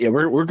Yeah,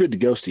 we're good to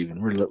go,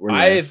 Steven. We're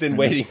I've been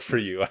waiting for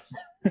you.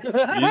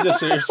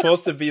 You're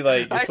supposed to be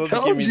like. You're supposed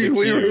to give me the cue.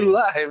 We were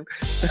live.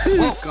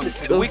 Welcome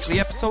to the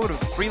weekly episode of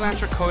the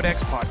Freelancer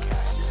Codex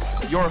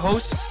podcast. Your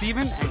host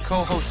Steven and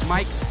co-hosts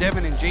Mike,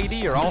 Devin, and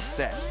JD are all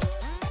set.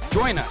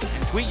 Join us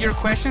and tweet your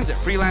questions at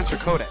Freelancer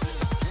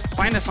Codex.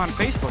 Find us on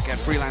Facebook at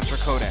Freelancer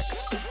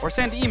Codex, or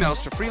send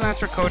emails to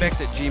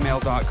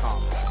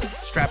freelancercodex@gmail.com.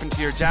 Strap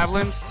into your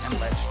javelins and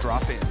let's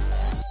drop in.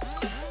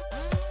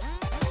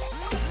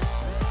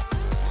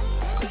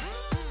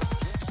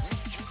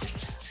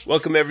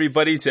 Welcome,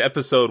 everybody, to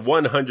episode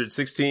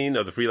 116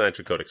 of the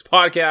Freelancer Codex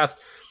podcast,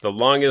 the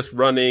longest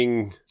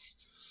running.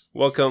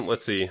 Welcome.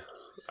 Let's see.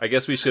 I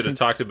guess we should have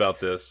talked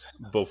about this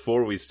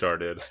before we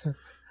started.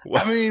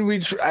 I mean, we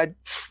tried.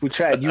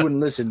 You wouldn't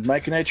listen.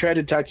 Mike and I tried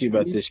to talk to you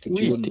about this,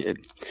 but you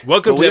did.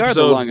 Welcome to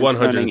episode 116. We are the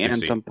longest running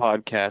Anthem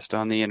podcast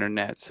on the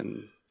internets,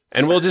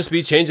 and we'll just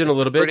be changing a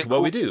little bit to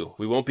what we do.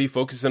 We won't be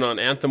focusing on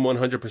Anthem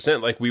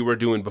 100% like we were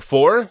doing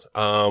before.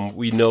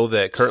 We know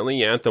that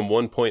currently Anthem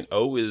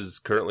 1.0 is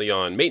currently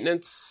on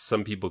maintenance.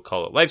 Some people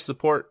call it life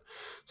support.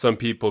 Some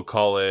people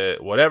call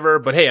it whatever.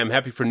 But hey, I'm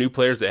happy for new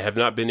players that have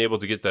not been able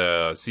to get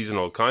the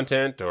seasonal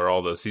content or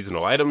all the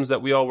seasonal items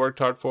that we all worked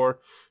hard for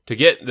to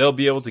get. They'll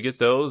be able to get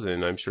those,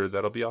 and I'm sure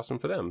that'll be awesome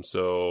for them.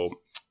 So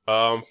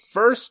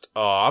first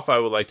off, I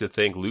would like to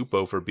thank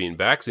Lupo for being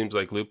back. Seems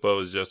like Lupo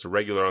is just a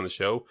regular on the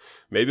show.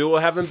 Maybe we'll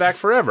have him back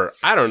forever.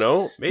 I don't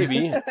know.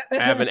 Maybe. I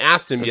haven't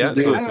asked him yet,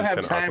 so this is kind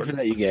of awkward. I don't have time for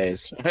that, you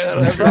guys. I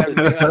don't have time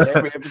to be on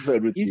every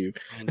episode with you.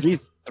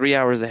 He's 3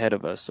 hours ahead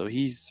of us, so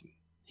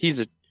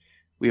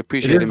we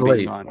appreciate him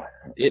being on.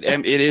 It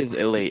is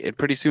late.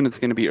 Pretty soon it's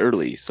going to be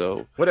early.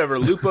 So whatever,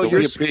 Lupo.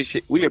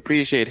 We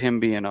appreciate him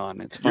being on.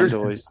 It's fun.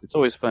 It's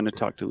always fun to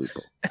talk to Lupo.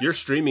 Your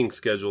streaming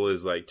schedule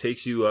is like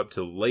takes you up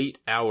to late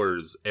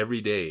hours every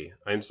day.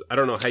 I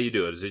don't know how you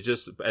do it. Is it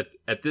just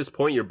at this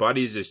point your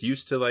body is just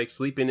used to like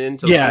sleeping in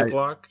till 2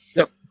 o'clock?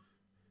 Yep.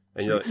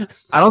 And you're like,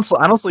 I don't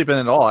sleep in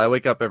at all. I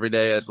wake up every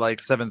day at like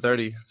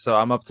 7:30. So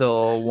I'm up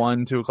till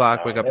 1-2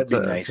 o'clock. Wake up at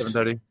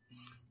 7:30.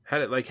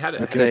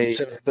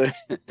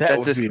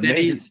 That's a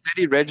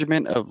steady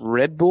regiment of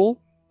Red Bull.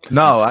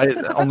 No,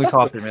 only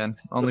coffee, man.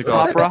 Only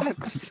coffee.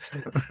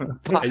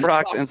 Pop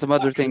rocks, and some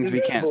other things we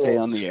can't say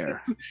on the air.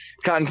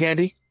 Cotton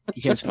candy.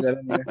 You can't say that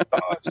on the air. Oh,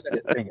 I've said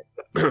it. Dang it.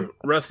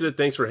 Rusted,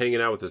 thanks for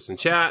hanging out with us in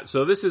chat.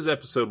 So this is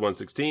episode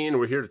 116.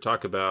 We're here to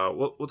talk about,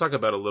 we'll talk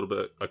about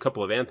a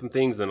couple of Anthem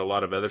things, and a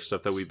lot of other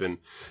stuff that we've been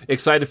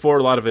excited for.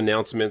 A lot of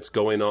announcements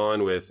going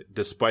on with,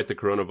 despite the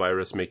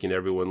coronavirus making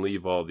everyone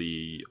leave all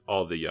the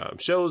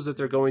shows that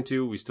they're going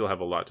to, we still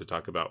have a lot to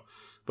talk about.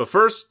 But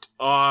first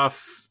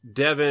off,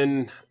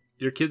 Devin,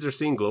 your kids are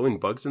seeing glowing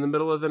bugs in the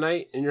middle of the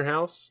night in your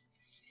house?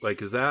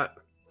 Like, is that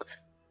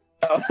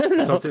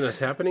something that's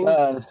happening?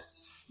 That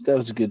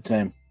was a good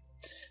time.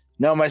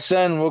 No, my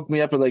son woke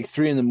me up at like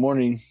 3 a.m,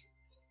 and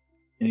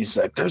he's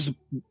like, "There's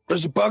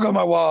a bug on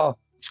my wall.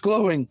 It's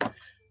glowing."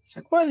 It's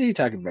like, "What are you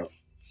talking about?"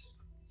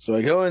 So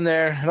I go in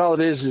there, and all it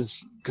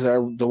is because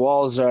the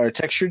walls are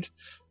textured,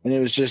 and it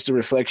was just a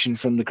reflection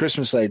from the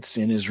Christmas lights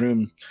in his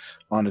room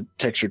on a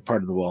textured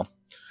part of the wall.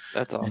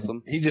 That's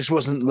awesome. And he just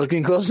wasn't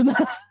looking close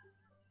enough.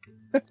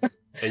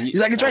 And he's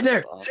like, "It's right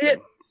there. Awesome. See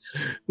it?"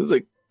 I was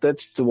like,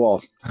 "That's the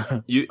wall."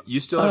 You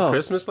still have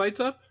Christmas lights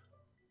up?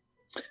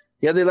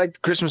 Yeah, they like the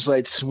Christmas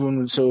lights.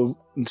 So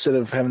instead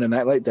of having a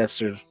nightlight, that's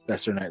their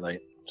nightlight.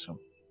 So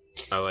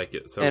I like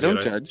it. Sounds yeah, don't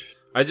good. judge.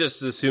 I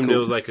just assumed it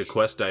was like a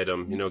quest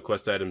item. You know,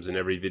 quest items in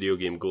every video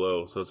game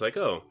glow. So it's like,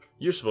 oh,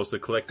 you're supposed to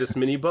collect this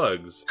many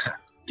bugs.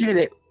 Get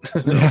it.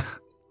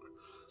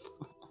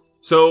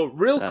 So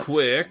real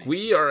quick,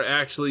 we are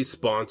actually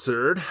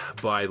sponsored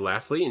by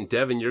Laughly. And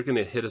Devin, you're going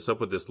to hit us up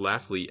with this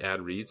Laughly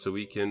ad read so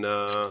we can,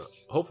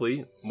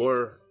 hopefully,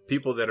 more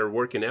people that are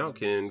working out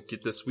can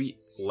get the sweet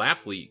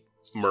Laughly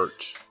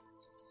merch.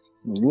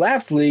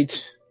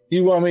 Laughleet.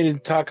 You want me to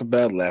talk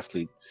about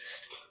Laughleet?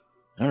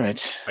 All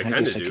right. I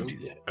kind of do.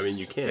 I mean,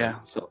 you can. Yeah.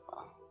 So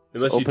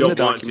unless you don't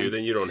want to,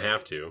 then you don't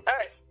have to. All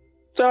right.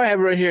 So I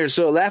have it right here.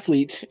 So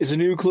Laughleet is a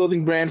new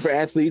clothing brand for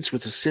athletes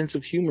with a sense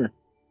of humor.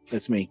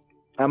 That's me.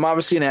 I'm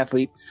obviously an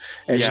athlete,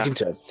 as you can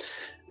tell.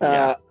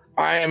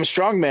 I am a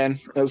strong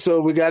man,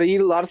 so we got to eat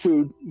a lot of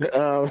food.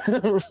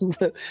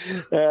 But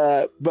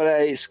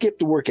I skip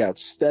the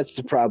workouts. That's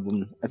the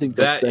problem. I think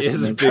that's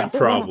is a big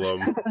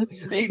problem.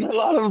 Eating a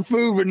lot of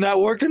food but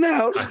not working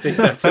out. I think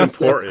that's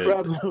important.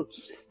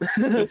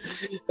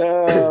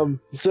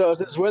 So it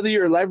says whether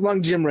you're a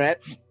lifelong gym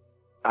rat,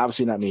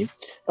 obviously not me,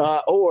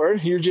 or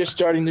you're just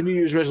starting the New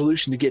Year's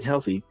resolution to get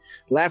healthy,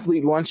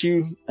 Laughleet wants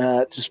you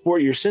to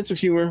sport your sense of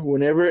humor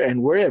whenever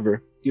and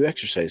wherever you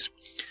exercise.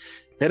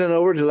 Head on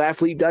over to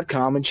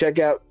laughleet.com and check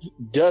out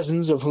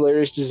dozens of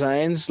hilarious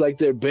designs like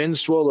their Ben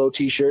Swallow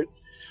t-shirt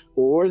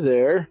or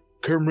their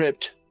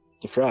Kermit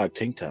the Frog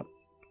tank top.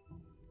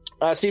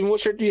 Steven,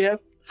 what shirt do you have?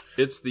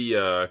 It's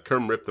the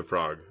Kermit the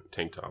Frog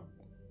tank top.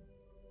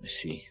 I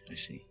see.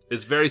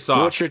 It's very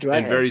soft What shirt do I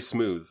and have? very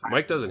smooth.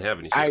 Mike doesn't have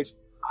any shirts.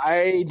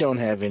 I don't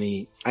have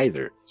any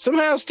either.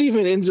 Somehow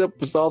Steven ends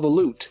up with all the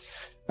loot.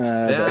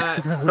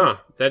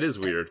 That is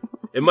weird.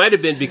 It might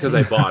have been because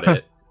I bought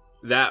it.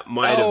 That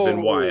might have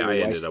been why I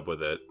ended up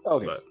with it.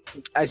 Okay, but.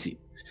 I see.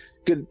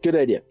 Good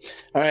idea.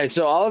 All right,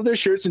 so all of their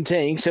shirts and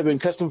tanks have been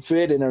custom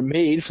fit and are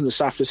made from the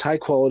softest,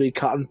 high-quality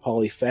cotton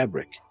poly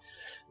fabric.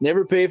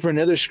 Never pay for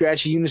another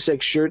scratchy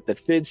unisex shirt that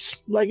fits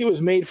like it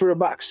was made for a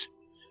box,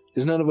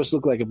 because none of us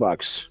look like a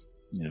box,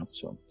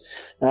 So,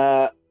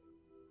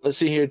 let's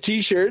see here.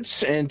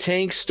 T-shirts and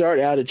tanks start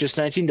out at just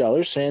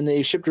 $19, and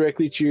they ship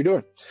directly to your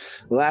door.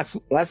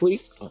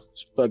 Laughly,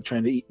 this bug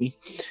trying to eat me.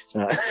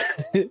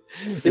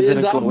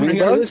 Is offering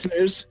our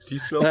listeners do you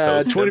smell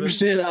toast,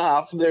 20%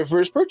 off their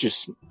first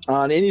purchase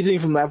on anything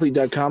from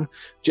Laughleet.com.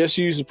 Just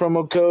use the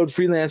promo code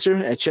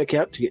Freelancer at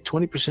checkout to get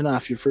 20%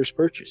 off your first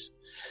purchase.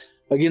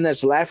 Again,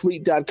 that's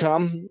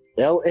Laughleet.com,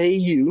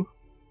 LAUGHLETE.com,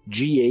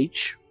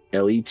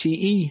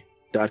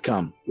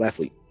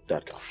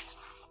 Laughleet.com.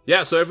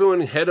 Yeah, so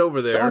everyone head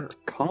over there,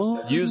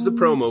 use the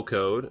promo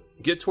code,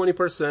 get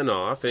 20%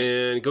 off,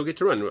 and go get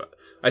to run.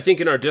 I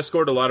think in our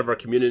Discord, a lot of our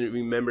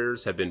community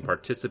members have been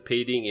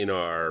participating in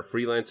our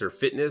Freelancer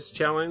Fitness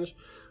Challenge.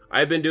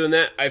 I've been doing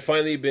that. I've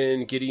finally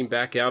been getting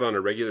back out on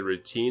a regular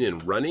routine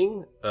and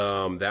running.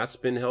 That's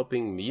been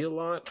helping me a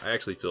lot. I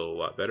actually feel a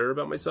lot better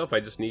about myself.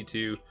 I just need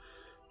to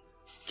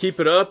keep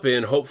it up,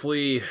 and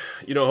hopefully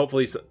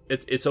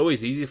it's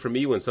always easy for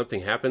me when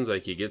something happens,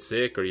 like you get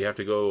sick or you have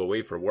to go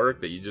away for work,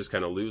 that you just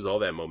kind of lose all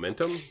that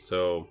momentum.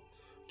 So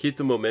keep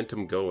the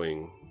momentum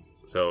going.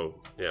 So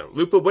yeah,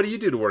 Lupa, what do you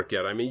do to work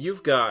out? I mean,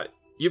 you've got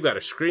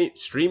a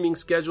streaming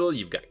schedule,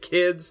 you've got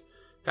kids.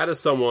 How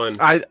does someone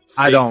I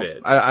don't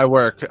fit? I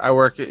work I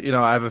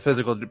have a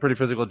pretty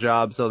physical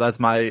job, so that's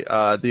my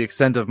the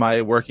extent of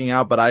my working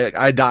out, but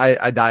I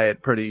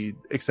diet pretty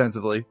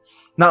extensively.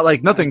 Not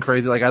like nothing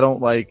crazy, like I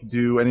don't like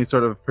do any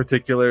sort of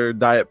particular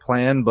diet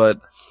plan,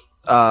 but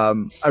I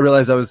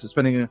realized I was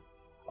spending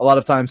a lot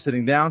of time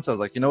sitting down, so I was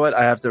like, you know what,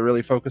 I have to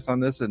really focus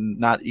on this and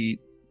not eat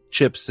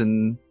chips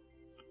and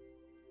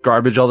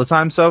garbage all the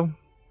time. So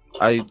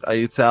I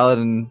eat salad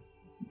and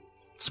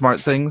smart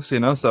things,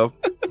 so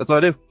that's what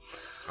I do.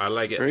 I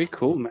like it. Very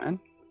cool, man.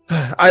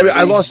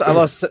 I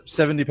lost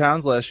 70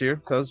 pounds last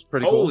year. That was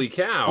pretty cool. Holy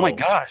cow. Oh my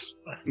gosh.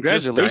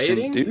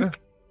 Congratulations, dude.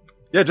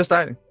 Yeah, just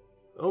dieting.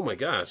 Oh my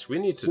gosh. We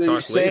need to So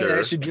talk you're later. saying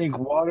I should drink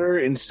water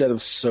instead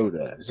of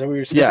soda. Is that what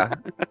you're saying? Yeah.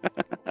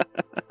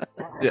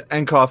 Yeah,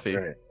 and coffee.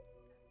 Right.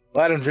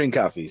 Well, I don't drink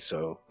coffee,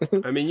 so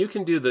I mean, you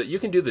can do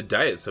the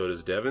diet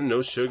sodas, Devin.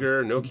 No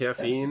sugar, no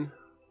caffeine.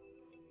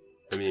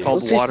 I mean,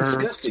 called those water. taste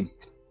disgusting.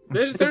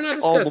 they're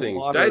not All the disgusting.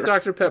 water. Diet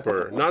Dr.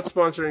 Pepper, not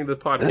sponsoring the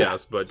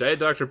podcast, but Diet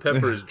Dr.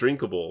 Pepper is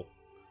drinkable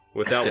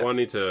without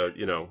wanting to,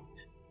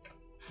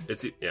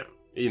 it's, yeah.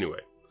 Anyway.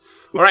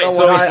 All right,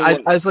 so I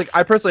was like,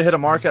 I personally hit a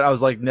market I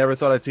was like, never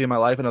thought I'd see in my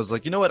life, and I was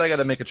like, you know what, I got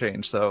to make a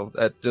change. So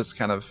that just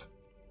kind of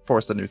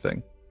forced a new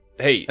thing.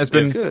 hey, It's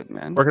been Good,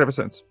 man. working ever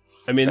since.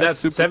 I mean, that's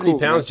super 70 cool,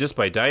 pounds man. just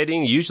by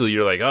dieting. Usually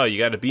you're like, oh, you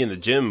got to be in the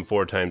gym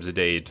 4 times a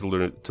day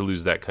to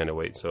lose that kind of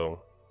weight.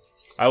 So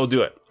I will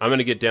do it. I'm going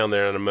to get down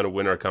there and I'm going to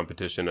win our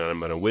competition and I'm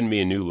going to win me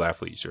a new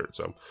Laughleet shirt.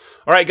 So,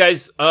 all right,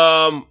 guys,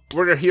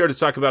 we're here to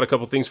talk about a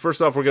couple things.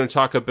 First off, we're going to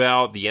talk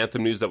about the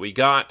Anthem news that we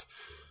got.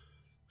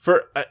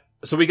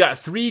 So we got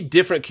 3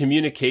 different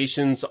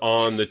communications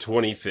on the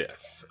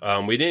 25th.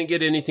 We didn't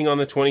get anything on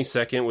the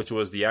 22nd, which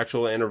was the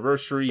actual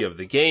anniversary of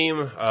the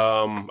game.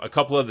 A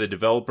couple of the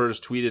developers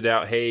tweeted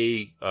out,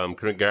 hey,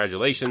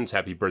 congratulations,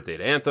 happy birthday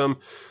to Anthem.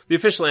 The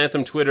official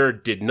Anthem Twitter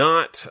did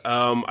not.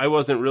 I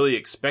wasn't really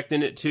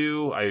expecting it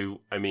to.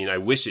 I mean, I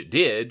wish it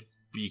did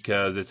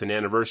because it's an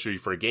anniversary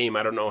for a game.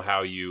 I don't know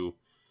how you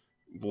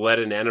let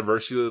an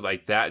anniversary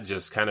like that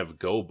just kind of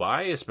go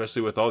by,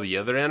 especially with all the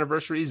other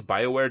anniversaries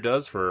BioWare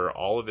does for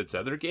all of its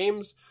other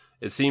games.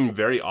 It seemed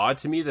very odd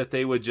to me that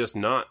they would just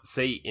not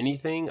say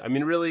anything. I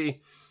mean,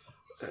 really.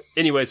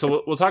 Anyway,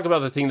 so we'll talk about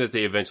the thing that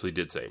they eventually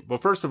did say.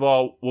 But first of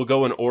all, we'll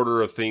go in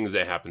order of things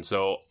that happened.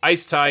 So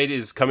Ice Tide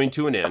is coming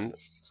to an end.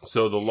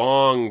 So the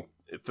long,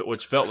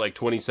 which felt like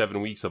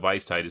 27 weeks of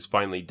Ice Tide is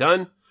finally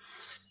done.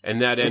 And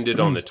that ended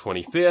on the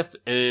 25th.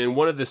 And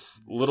one of the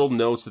little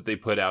notes that they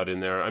put out in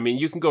there, I mean,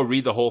 you can go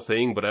read the whole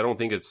thing, but I don't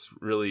think it's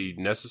really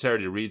necessary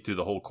to read through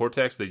the whole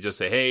Cortex. They just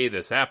say, hey,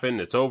 this happened,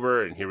 it's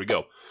over, and here we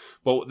go.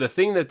 But the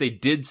thing that they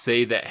did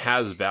say that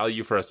has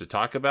value for us to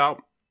talk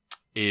about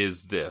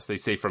is this. They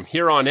say, from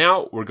here on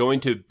out, we're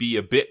going to be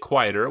a bit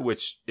quieter,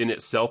 which in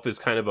itself is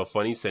kind of a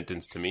funny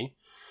sentence to me.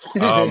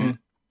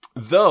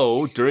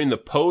 Though, during the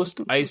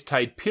post-Ice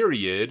Tide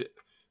period,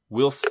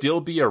 we'll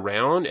still be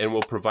around and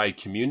will provide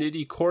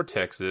community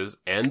cortexes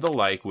and the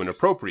like when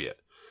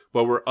appropriate.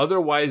 But we're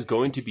otherwise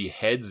going to be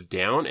heads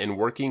down and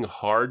working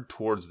hard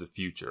towards the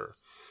future.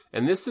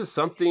 And this is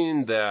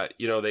something that,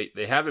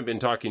 they haven't been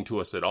talking to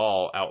us at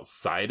all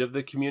outside of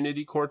the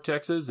community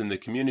cortexes. And the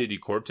community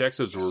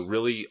cortexes were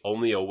really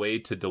only a way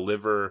to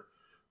deliver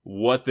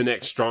what the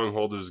next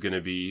stronghold was going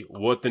to be,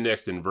 what the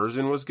next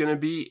inversion was going to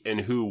be,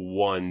 and who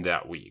won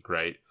that week,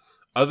 right?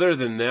 Other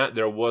than that,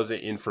 there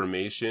wasn't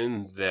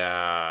information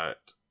that,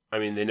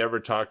 they never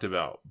talked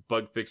about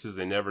bug fixes.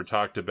 They never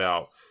talked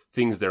about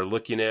things they're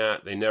looking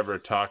at. They never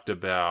talked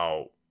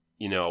about,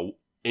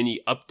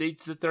 any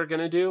updates that they're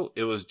going to do.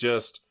 It was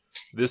just,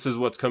 this is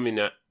what's coming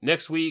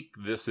next week.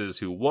 This is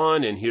who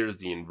won, and here's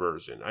the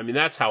inversion. I mean,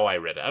 that's how I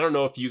read it. I don't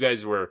know if you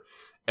guys were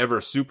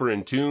ever super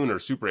in tune or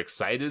super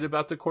excited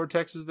about the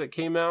Cortexes that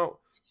came out,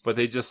 but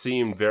they just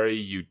seemed very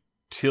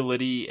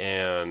utility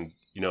and,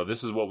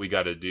 this is what we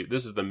got to do.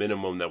 This is the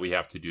minimum that we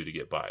have to do to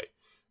get by.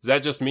 Is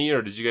that just me,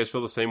 or did you guys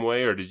feel the same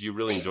way, or did you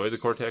really enjoy the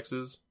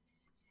Cortexes?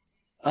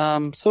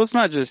 So it's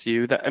not just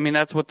you.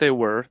 That's what they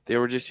were. They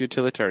were just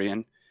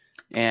utilitarian.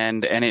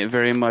 And it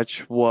very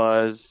much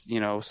was,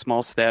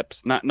 small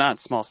steps,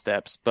 not small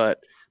steps, but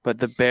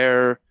the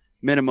bare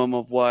minimum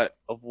of what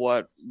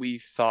we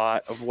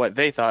thought, of what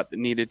they thought that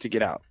needed to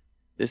get out.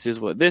 This is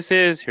what this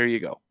is. Here you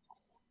go.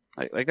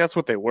 Like that's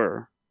what they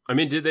were. I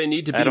mean, did they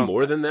need to be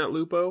more than that,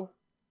 Lupo?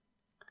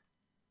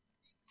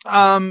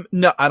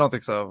 No, I don't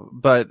think so.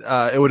 But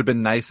it would have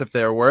been nice if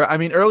there were. I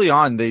mean, early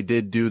on they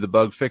did do the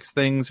bug fix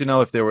things.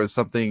 If there was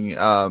something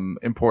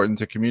important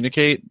to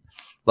communicate.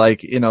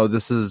 Like,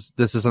 this is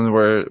something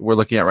we're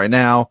looking at right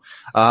now.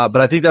 But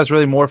I think that's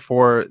really more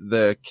for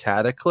the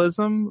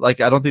Cataclysm. Like,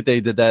 I don't think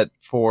they did that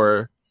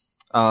for,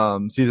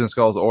 Season of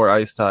Skulls or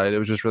Ice Tide. It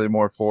was just really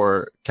more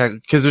for, cause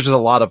there's just a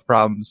lot of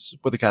problems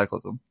with the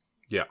Cataclysm.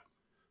 Yeah.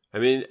 I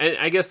mean, and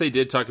I guess they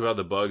did talk about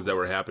the bugs that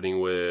were happening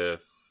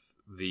with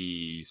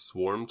the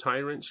Swarm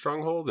Tyrant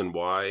Stronghold and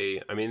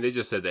why. I mean, they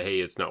just said that, hey,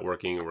 it's not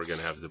working and we're going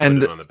to have to put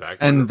it on the back.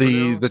 And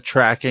the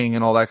tracking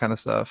and all that kind of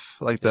stuff.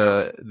 Like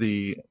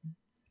the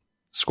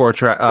score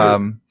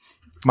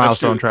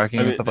milestone tracking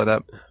and stuff like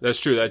that. That's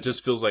true. That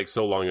just feels like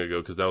so long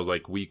ago because that was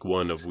like week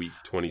 1 of week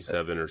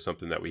 27 or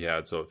something that we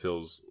had. So it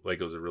feels like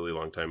it was a really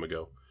long time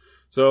ago.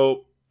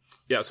 So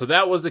yeah, so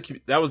that was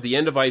the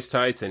end of Ice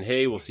Tides. And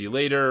hey, we'll see you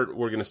later.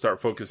 We're going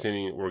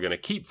to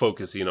keep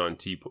focusing on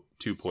T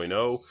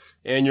 2.0,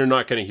 and you're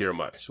not going to hear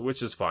much,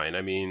 which is fine.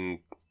 I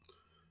mean,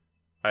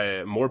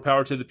 more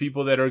power to the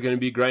people that are going to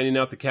be grinding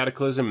out the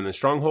Cataclysm and the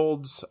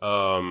Strongholds.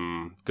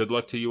 Good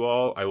luck to you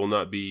all. I will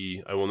not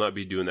be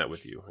doing that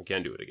with you. I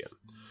can't do it again.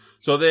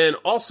 So then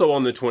also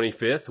on the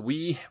 25th,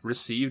 we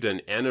received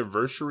an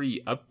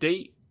anniversary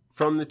update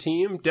from the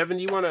team.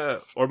 Devin,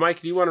 or Mike,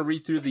 do you want to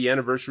read through the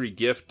anniversary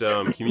gift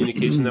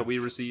communication that we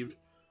received?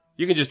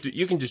 You can just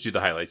do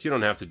the highlights. You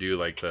don't have to do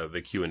like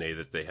the Q&A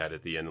that they had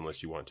at the end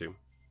unless you want to.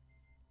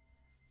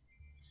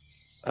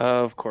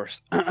 Of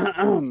course.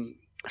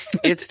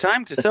 It's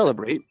time to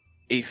celebrate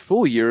a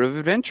full year of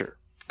adventure,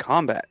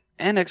 combat,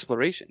 and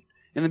exploration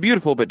in the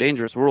beautiful but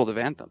dangerous world of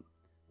Anthem.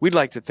 We'd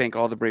like to thank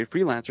all the brave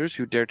freelancers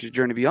who dare to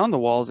journey beyond the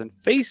walls and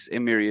face a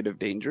myriad of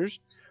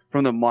dangers,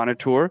 from the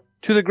Monitor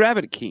to the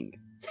Gravity King.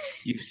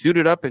 You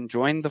suited up and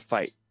joined the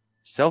fight,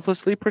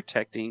 selflessly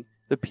protecting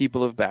the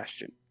people of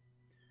Bastion.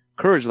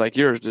 Courage like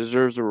yours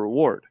deserves a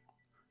reward.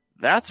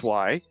 That's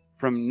why,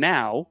 from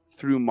now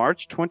through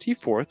March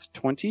 24th,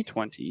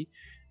 2020,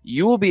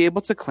 you will be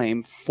able to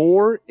claim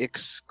 4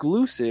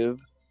 exclusive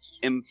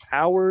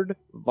empowered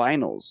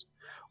vinyls,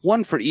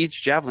 one for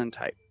each Javelin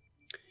type.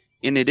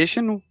 In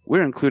addition,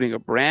 we're including a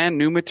brand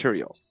new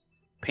material,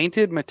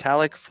 Painted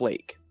Metallic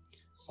Flake.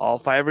 All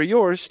 5 are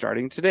yours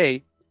starting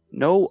today.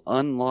 No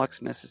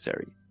unlocks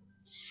necessary.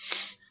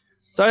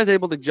 So I was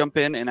able to jump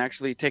in and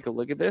actually take a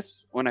look at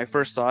this. When I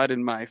first saw it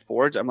in my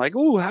Forge, I'm like,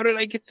 ooh, how did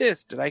I get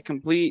this? Did I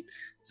complete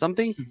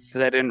something?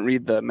 Because I didn't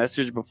read the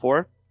message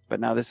before. But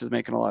now this is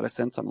making a lot of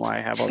sense on why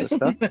I have all this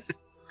stuff.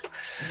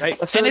 Right?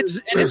 So it's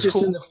just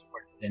cool. In the Forge.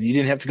 And you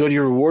didn't have to go to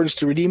your rewards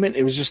to redeem it?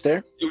 It was just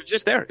there? It was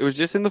just there. It was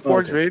just in the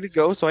Forge, ready to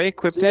go. So I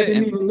equipped it. I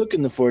didn't even look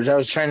in the Forge. I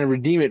was trying to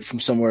redeem it from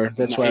somewhere.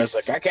 That's why I was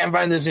like, I can't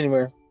find this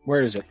anywhere.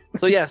 Where is it?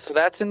 So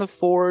that's in the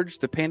Forge.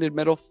 The Painted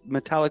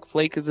Metallic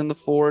Flake is in the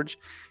Forge.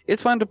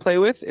 It's fun to play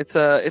with. It's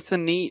a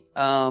neat.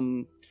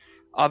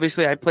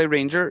 Obviously, I play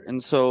Ranger,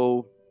 and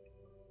so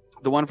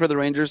the one for the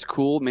Ranger is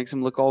cool. It makes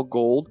him look all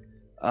gold.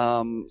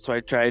 So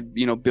I tried,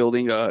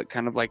 building a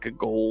kind of like a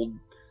gold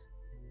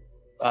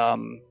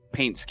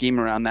paint scheme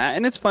around that,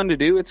 and it's fun to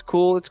do. It's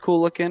cool. It's cool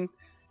looking.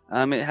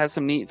 It has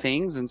some neat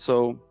things, and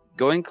so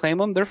go and claim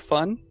them. They're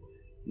fun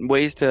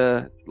ways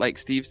to, like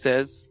Steve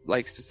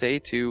likes to say,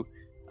 to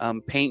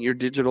paint your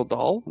digital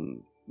doll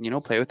and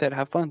play with it,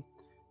 have fun.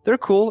 They're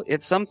cool.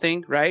 It's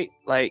something, right?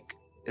 Like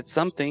it's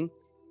something.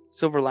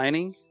 Silver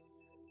lining.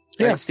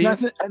 Yeah, right, Steve? I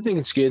think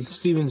it's good.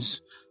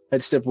 Steven's.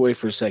 I'd step away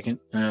for a second.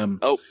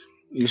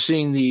 You're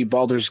seeing the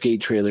Baldur's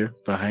Gate trailer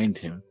behind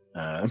him.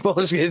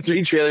 Baldur's Gate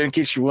 3 trailer, in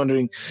case you're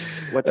wondering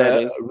what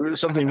that is.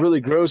 Something really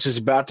gross is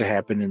about to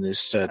happen in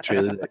this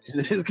trailer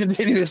that is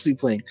continuously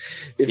playing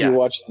if you're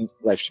watching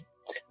live stream.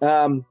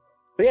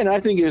 But yeah, no, I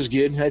think it was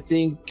good. I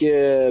think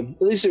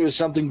at least it was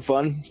something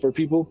fun for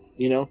people,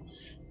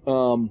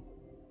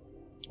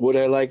 Would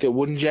I like a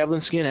wooden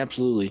javelin skin?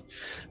 Absolutely.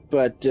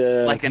 But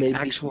like an maybe,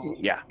 actual,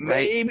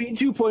 maybe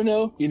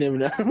 2.0. You never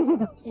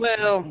know.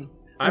 Well,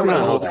 I would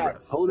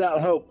hold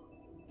out hope.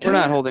 We're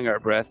not holding our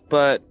breath,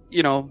 but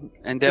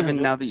and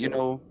Devin, now that you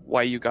know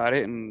why you got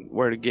it and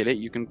where to get it,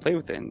 you can play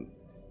with it and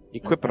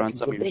equip it on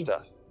some of your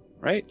stuff,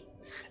 right?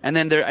 And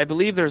then I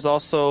believe they're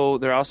also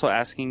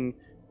asking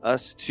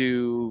us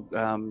to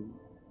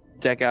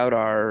deck out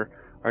our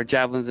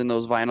javelins in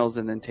those vinyls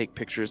and then take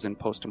pictures and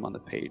post them on the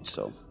page.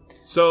 So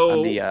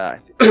on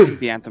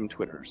the Anthem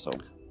Twitter. So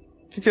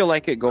if you feel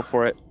like it, go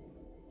for it.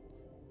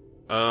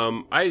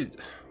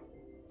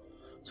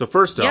 So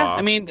first off,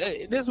 I mean,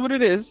 it is what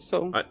it is.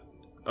 So,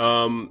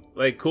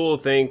 cool,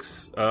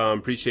 thanks,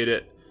 appreciate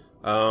it.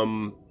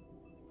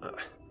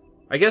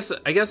 I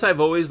guess I've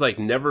always like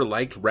never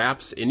liked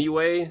raps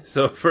anyway.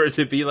 So for it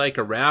to be like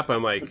a rap,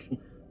 I'm like,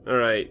 all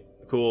right,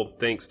 cool,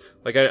 thanks.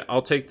 Like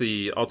I'll take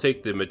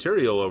the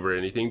material over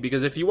anything,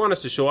 because if you want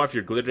us to show off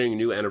your glittering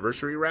new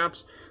anniversary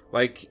wraps,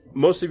 like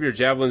most of your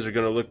javelins are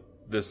going to look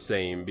the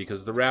same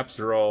because the wraps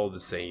are all the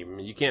same.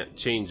 You can't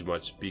change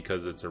much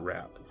because it's a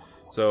wrap.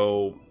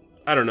 So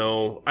I don't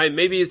know.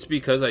 Maybe it's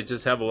because I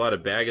just have a lot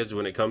of baggage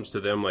when it comes to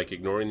them, like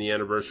ignoring the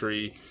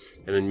anniversary,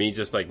 and then me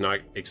just like not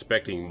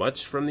expecting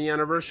much from the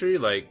anniversary.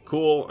 Like,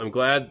 cool. I'm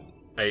glad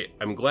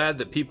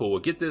that people will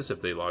get this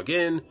if they log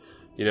in.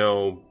 You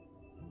know,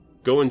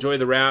 go enjoy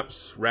the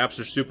wraps. Wraps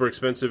are super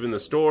expensive in the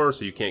store,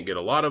 so you can't get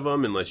a lot of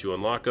them unless you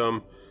unlock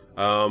them.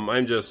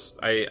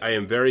 I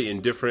am very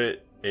indifferent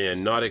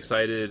and not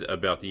excited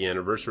about the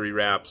anniversary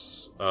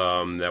wraps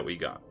that we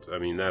got. I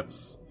mean,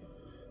 that's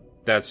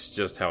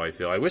just how I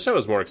feel. I wish I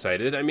was more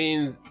excited. I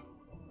mean,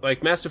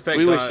 like Mass Effect.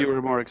 We wish you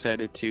were more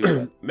excited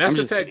too. Mass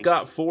Effect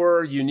got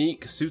 4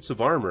 unique suits of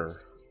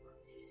armor.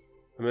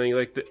 I mean,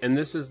 like, and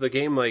this is the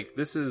game. Like,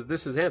 this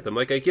is Anthem.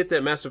 Like, I get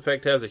that Mass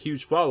Effect has a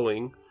huge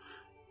following,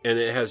 and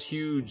it has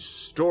huge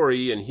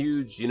story and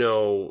huge, you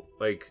know,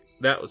 like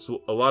that's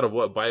a lot of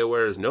what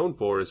BioWare is known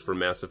for is for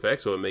Mass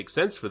Effect. So it makes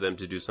sense for them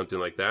to do something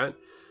like that.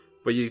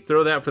 But you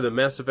throw that for the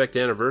Mass Effect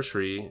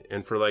anniversary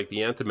and for like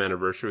the Anthem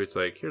anniversary, it's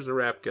like, here's a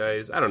wrap,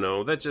 guys. I don't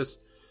know.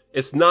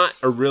 It's not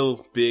a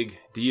real big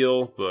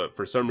deal, but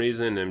for some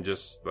reason I'm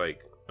just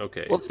like,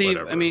 okay. Well, Steve,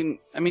 whatever.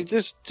 I mean,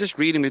 just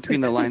reading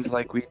between the lines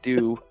like we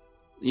do,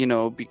 you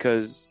know,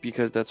 because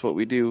that's what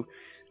we do.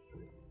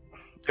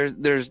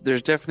 There's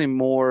definitely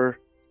more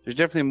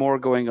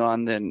going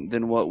on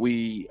than what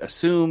we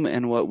assume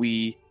and what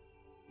we,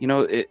 you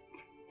know,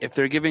 if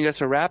they're giving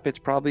us a wrap, it's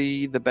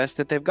probably the best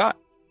that they've got.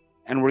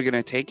 And we're going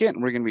to take it,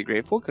 and we're going to be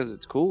grateful because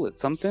it's cool. It's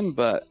something,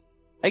 but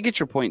I get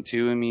your point,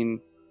 too. I mean,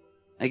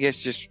 I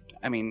guess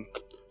I don't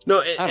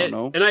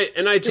know.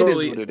 And I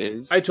totally, it is what it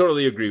is. I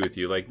totally agree with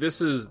you. Like,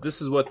 this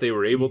is what they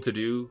were able to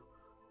do.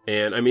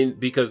 And, I mean,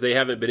 because they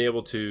haven't been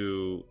able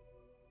to,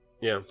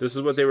 this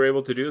is what they were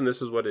able to do, and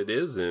this is what it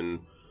is,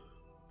 and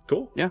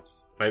cool. Yeah.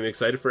 I'm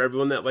excited for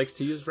everyone that likes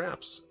to use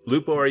wraps.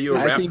 Lupo, are you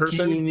a wrap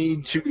person? I think you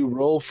need to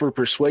roll for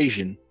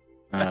persuasion.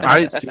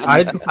 I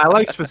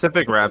like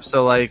specific wraps.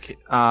 So like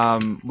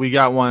we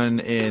got one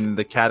in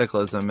the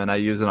Cataclysm and I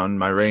use it on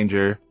my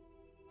Ranger.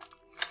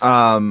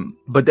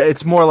 But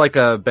it's more like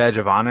a badge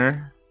of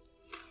honor,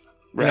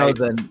 you know,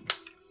 than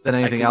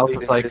anything else.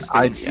 It's like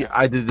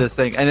I did this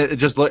thing and it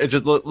just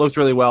looked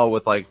really well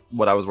with like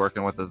what I was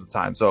working with at the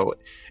time. So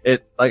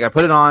I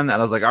put it on and I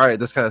was like, all right,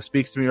 this kind of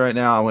speaks to me right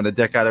now. I'm going to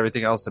deck out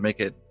everything else to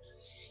make it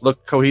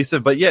look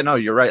cohesive. But yeah, no,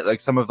 you're right. Like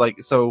some of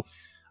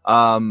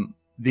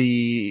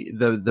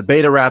the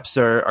beta wraps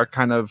are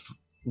kind of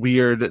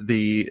weird.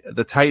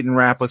 The Titan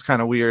wrap was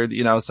kind of weird,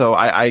 you know, so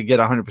I get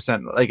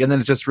 100% like, and then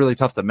it's just really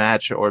tough to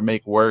match or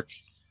make work,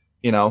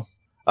 you know.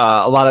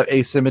 A lot of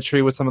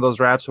asymmetry with some of those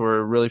wraps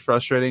were really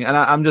frustrating, and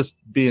I'm just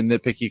being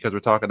nitpicky because we're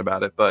talking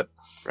about it, but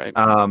right.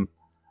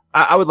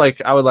 I would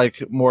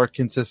like more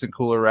consistent,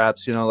 cooler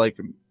wraps, you know, like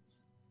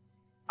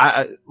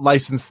I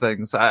license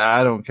things.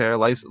 I don't care.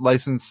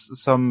 License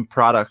some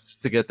products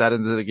to get that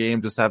into the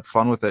game, just have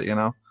fun with it, you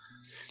know.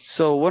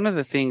 So one of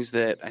the things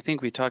that I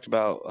think we talked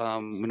about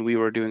when we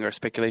were doing our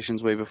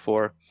speculations way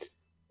before,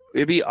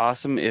 it'd be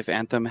awesome if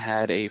Anthem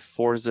had a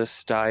Forza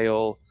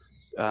style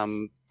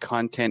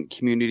content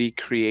community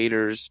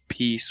creators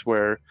piece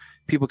where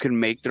people can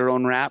make their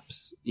own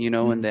wraps, you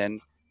know, and then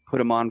put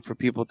them on for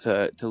people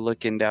to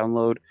look and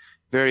download.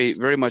 Very,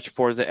 very much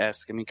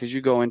Forza-esque. I mean, because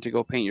you go in to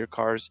go paint your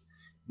cars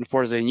in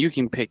Forza and you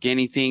can pick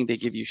anything. They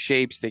give you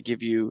shapes. They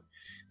give you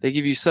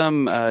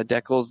some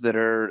decals that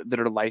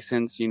are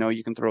licensed. You know,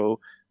 you can throw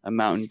a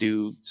Mountain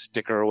Dew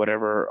sticker or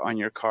whatever on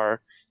your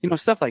car, you know,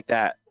 stuff like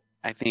that.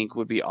 I think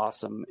would be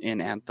awesome in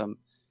Anthem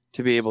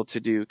to be able to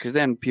do, because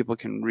then people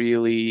can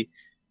really,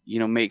 you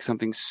know, make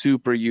something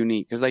super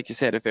unique. Because like you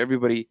said, if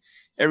everybody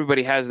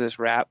has this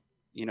wrap,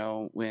 you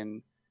know,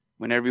 when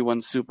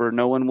everyone's super,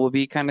 no one will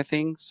be kind of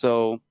thing.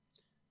 So,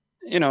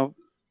 you know,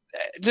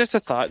 just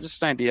a thought,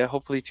 just an idea.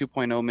 Hopefully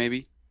 2.0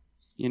 maybe,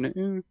 you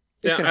know.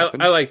 Yeah,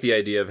 I like the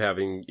idea of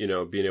having, you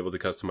know, being able to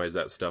customize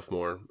that stuff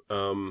more,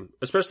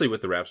 especially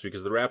with the wraps,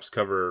 because the wraps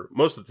cover,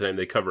 most of the time,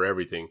 they cover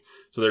everything.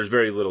 So there's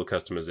very little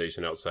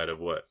customization outside of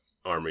what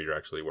armor you're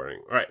actually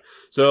wearing. All right.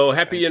 So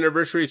happy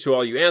anniversary to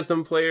all you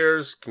Anthem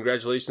players.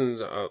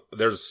 Congratulations.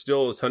 There's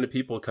still a ton of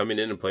people coming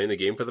in and playing the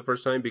game for the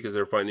first time because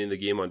they're finding the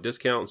game on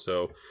discount.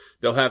 So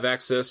they'll have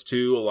access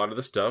to a lot of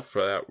the stuff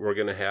that we're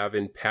going to have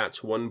in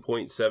patch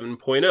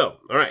 1.7.0.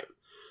 All right.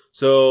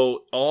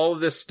 So all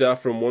of this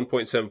stuff from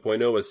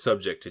 1.7.0 is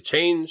subject to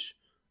change.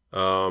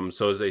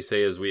 So as they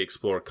say, as we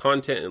explore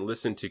content and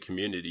listen to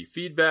community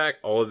feedback,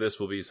 all of this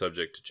will be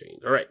subject to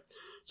change. All right.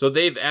 So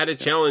they've added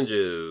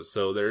challenges.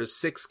 So there's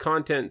 6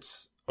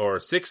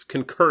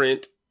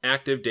 concurrent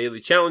active daily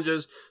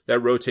challenges that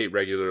rotate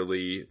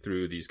regularly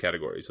through these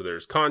categories. So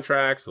there's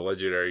contracts, the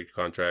legendary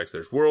contracts.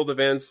 There's world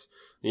events,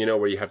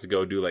 where you have to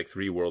go do like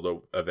 3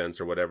 world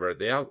events or whatever.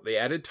 They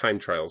added time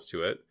trials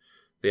to it.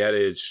 They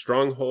added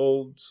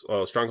strongholds.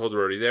 Well, strongholds are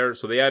already there.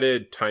 So they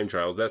added time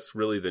trials. That's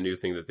really the new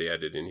thing that they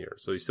added in here.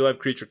 So you still have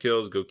creature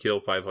kills, go kill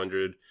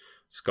 500,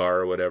 Scar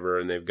or whatever.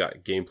 And they've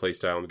got gameplay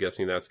style. I'm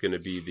guessing that's going to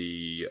be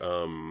the,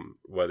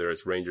 whether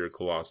it's Ranger,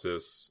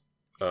 Colossus,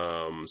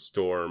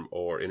 Storm,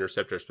 or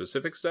Interceptor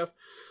specific stuff.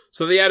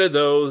 So they added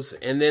those.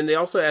 And then they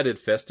also added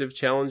festive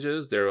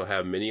challenges. They'll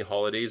have mini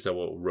holidays that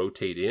will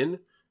rotate in.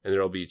 And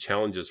there'll be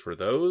challenges for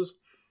those.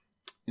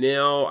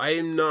 Now, I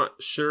am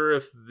not sure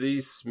if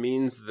this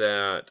means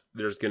that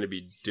there's going to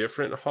be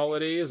different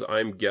holidays.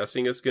 I'm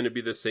guessing it's going to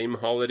be the same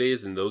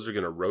holidays, and those are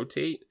going to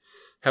rotate.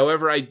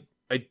 However, it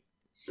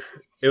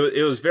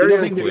was very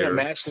unclear. They're going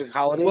to match the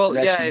holidays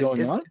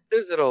going on?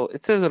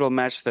 It says it'll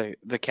match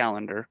the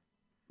calendar,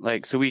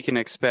 like so we can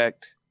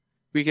expect.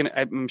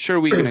 I'm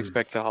sure we can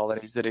expect the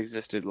holidays that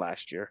existed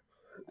last year.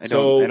 I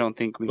don't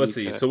think we. Let's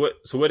see. So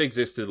what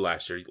existed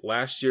last year?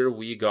 Last year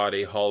we got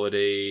a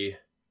holiday.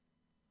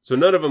 So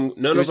none of them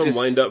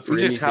lined up for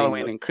anything. Just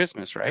Halloween and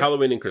Christmas, right?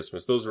 Halloween and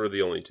Christmas. Those were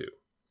the only 2.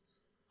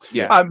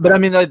 Yeah, but I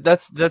mean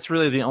that's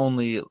really the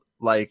only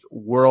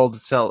worldly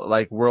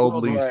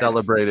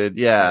celebrated.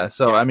 Yeah.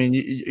 So I mean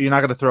you're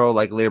not going to throw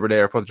like Labor Day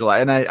or 4th of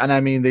July. And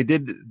I mean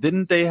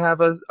didn't they have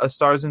a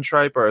Stars and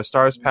Stripe or a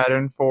Stars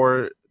pattern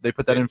for? They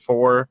put that in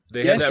 4.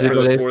 They had that for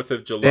the 4th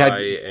of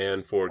July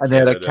and for and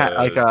Canada. They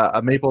had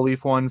a Maple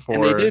Leaf one for.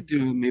 And they did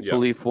do Maple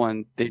Leaf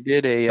one. They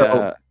did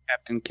a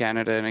Captain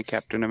Canada and a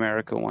Captain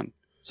America one.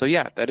 So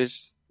yeah, that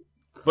is.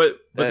 But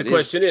the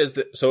question is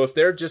that so if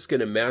they're just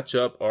going to match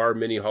up our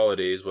mini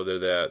holidays, whether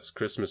that's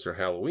Christmas or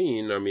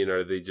Halloween, I mean,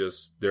 are they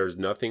just there's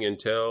nothing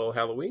until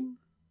Halloween?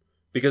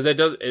 Because it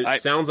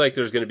sounds like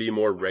there's going to be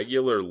more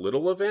regular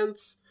little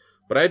events,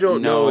 but I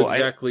don't know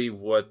exactly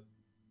what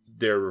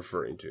they're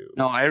referring to.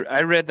 No,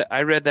 I read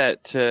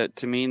that to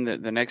mean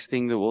that the next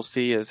thing that we'll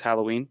see is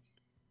Halloween.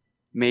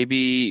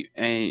 Maybe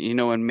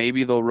and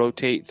maybe they'll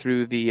rotate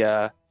through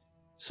the.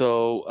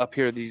 So up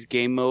here, these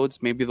game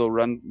modes, maybe they'll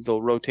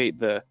rotate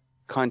the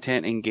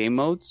content in game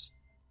modes.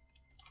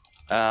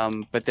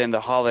 But then the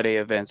holiday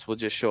events will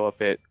just show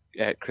up at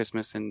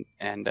Christmas and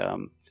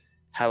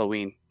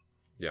Halloween.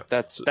 Yeah,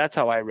 that's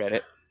how I read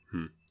it.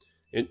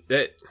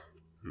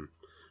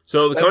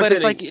 So the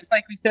content, but it's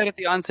like we said at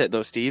the onset,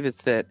 though, Steve.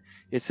 It's that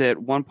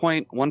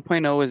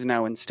 1.0 is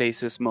now in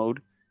stasis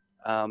mode.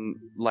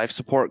 Life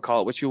support,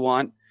 call it what you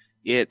want.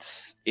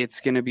 It's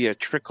going to be a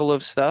trickle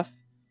of stuff.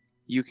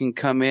 You can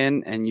come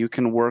in and you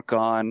can work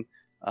on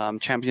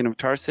Champion of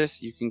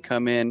Tarsus. You can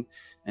come in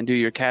and do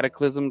your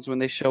cataclysms when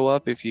they show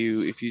up if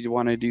you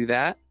want to do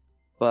that.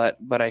 But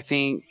I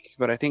think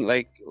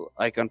like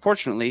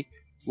unfortunately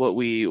what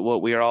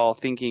we are all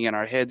thinking in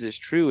our heads is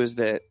true is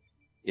that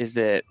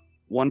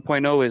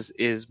 1.0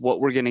 is what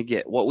we're going to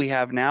get. What we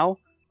have now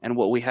and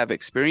what we have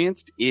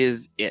experienced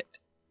is it.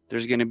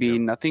 There's going to be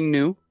nothing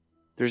new.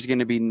 There's going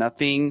to be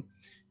nothing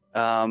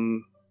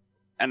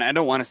and I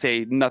don't want to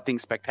say nothing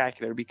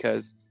spectacular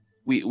because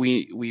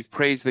we've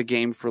praised the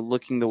game for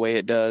looking the way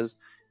it does,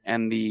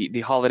 and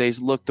the holidays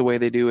look the way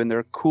they do, and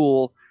they're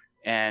cool,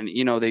 and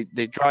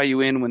they draw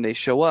you in when they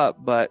show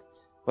up. But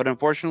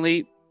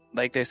unfortunately,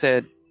 like they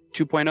said,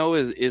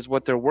 2.0 is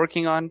what they're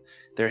working on.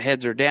 Their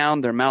heads are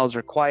down, their mouths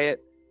are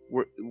quiet.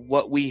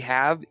 What we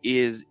have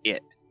is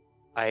it.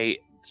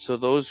 So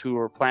those who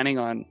are planning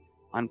on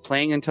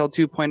playing until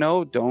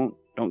 2.0, don't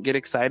get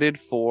excited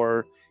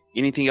for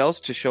anything else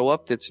to show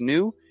up that's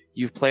new.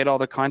 You've played all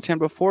the content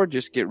before.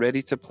 Just get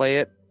ready to play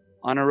it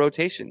on a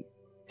rotation,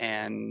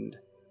 and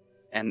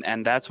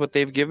that's what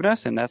they've given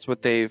us, and that's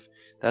what they've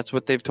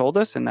told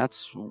us, and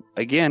that's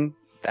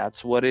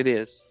what it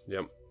is.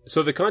 Yep.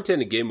 So the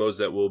content and game modes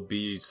that will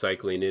be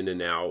cycling in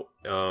and out.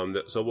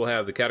 So we'll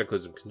have the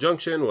Cataclysm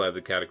Conjunction, we'll have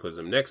the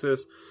Cataclysm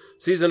Nexus,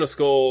 Season of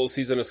Skull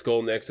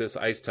Nexus,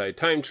 Icetide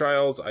Time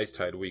Trials,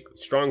 Icetide Weekly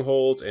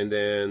Strongholds, and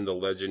then the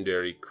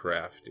Legendary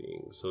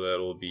Crafting. So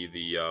that'll be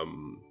the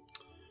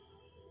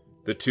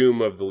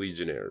Tomb of the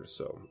Legionnaires.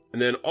 So,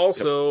 and then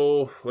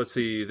also, Let's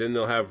see, then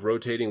they'll have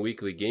rotating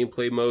weekly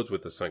gameplay modes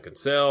with the Sunken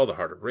Cell, the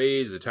Heart of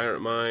Rage, the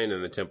Tyrant Mine,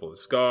 and the Temple of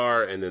the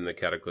Scar, and then the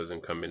Cataclysm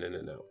coming in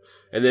and out.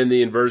 And then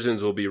the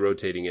inversions will be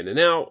rotating in and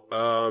out.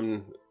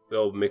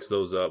 They'll mix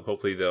those up.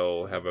 Hopefully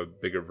they'll have a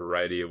bigger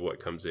variety of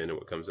what comes in and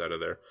what comes out of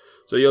there.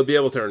 So you'll be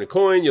able to earn a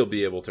coin, you'll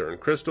be able to earn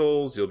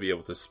crystals, you'll be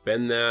able to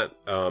spend that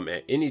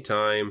at any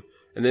time.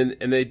 And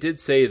they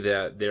did say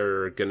that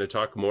they're going to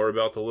talk more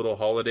about the little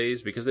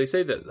holidays, because they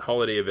say that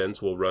holiday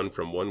events will run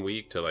from 1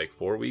 week to like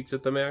 4 weeks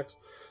at the max.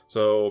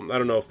 So I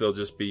don't know if they'll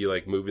just be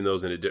like moving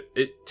those in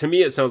to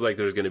me, it sounds like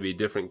there's going to be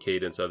different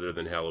cadence other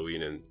than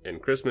Halloween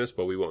and Christmas,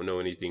 but we won't know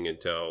anything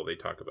until they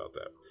talk about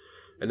that.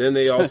 And then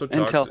they also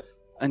talked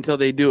until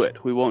they do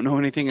it. We won't know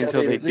anything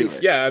until they do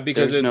it. Yeah,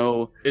 because There's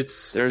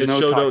it's no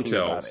show don't talking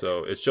tell. about it.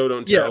 So it's show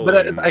don't Yeah, tell.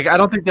 but and- I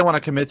don't think they want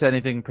to commit to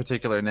anything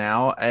particular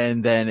now.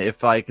 And then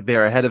if like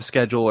they're ahead of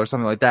schedule or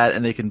something like that,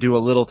 and they can do a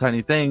little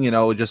tiny thing,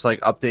 just like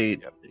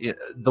update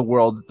the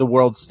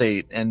world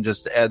state and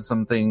just add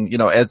something,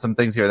 add some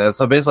things here and there.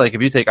 So basically, like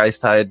if you take Ice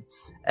Tide,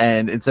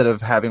 and instead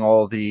of having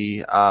all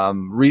the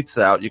wreaths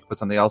out, you can put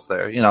something else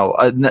there.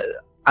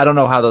 I don't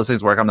know how those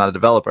things work. I'm not a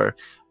developer,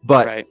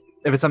 but Right.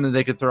 if it's something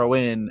they could throw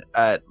in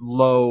at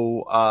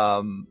low,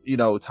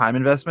 time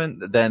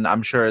investment, then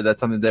I'm sure that's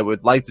something they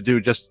would like to do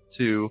just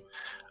to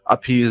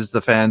appease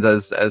the fans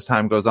as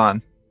time goes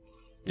on.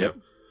 Yep.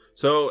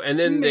 So, and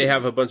then they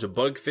have a bunch of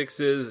bug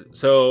fixes.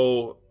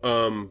 So,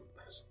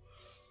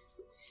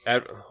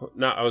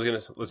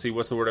 let's see,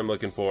 what's the word I'm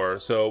looking for?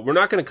 So, we're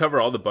not going to cover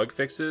all the bug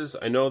fixes.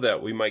 I know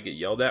that we might get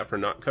yelled at for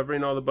not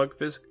covering all the bug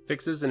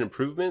fixes and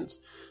improvements.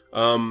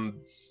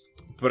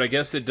 But I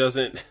guess it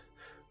doesn't.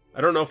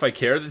 I don't know if I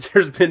care that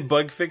there's been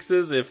bug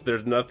fixes if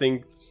there's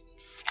nothing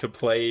to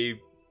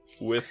play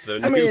with the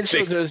new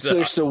fix stuff.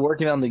 They're still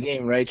working on the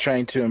game, right?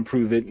 Trying to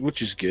improve it,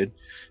 which is good.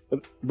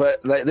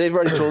 But like, they've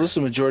already told us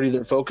the majority of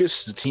their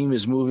focus, the team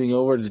is moving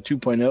over to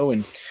 2.0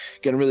 and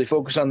going to really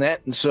focus on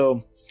that. And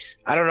so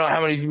I don't know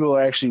how many people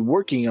are actually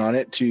working on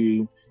it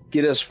to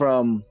get us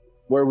from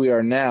where we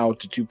are now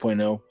to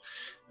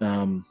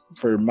 2.0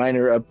 for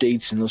minor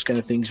updates and those kind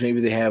of things.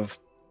 Maybe they have,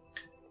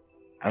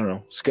 I don't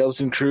know,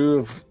 skeleton crew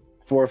of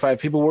 4 or 5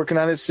 people working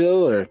on it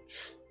still, or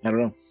I don't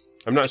know.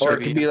 I'm not sure. Or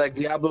it could be like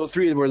Diablo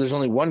 3 where there's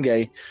only one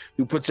guy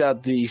who puts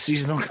out the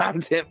seasonal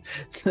content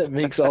that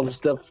makes all the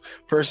stuff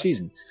per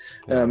season.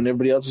 And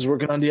everybody else is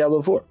working on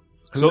Diablo 4.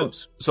 Who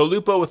knows? So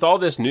Lupo, with all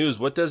this news,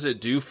 what does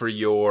it do for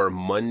your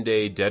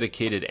Monday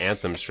dedicated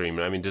Anthem stream?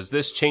 I mean, does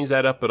this change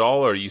that up at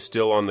all, or are you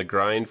still on the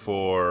grind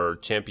for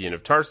Champion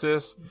of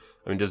Tarsus?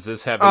 I mean, does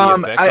this have any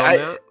effect on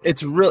that?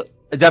 It's really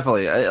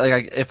definitely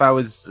if I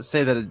was to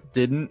say that it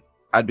didn't,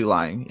 I'd be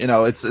lying.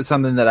 It's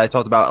something that I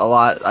talked about a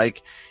lot.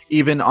 Like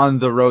even on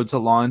the road to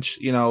launch,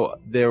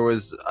 there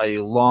was a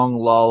long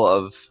lull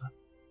of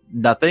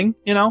nothing.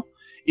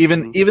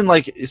 Even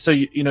like so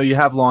you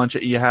have launch,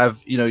 you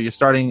have you're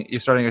starting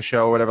a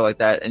show or whatever like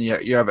that, and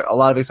you have a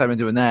lot of excitement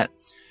doing that.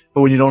 But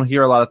when you don't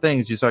hear a lot of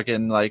things, you start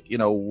getting like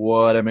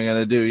what am I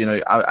gonna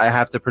do? I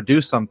have to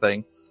produce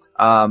something.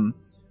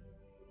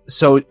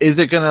 So is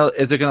it gonna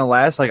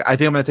last? Like, I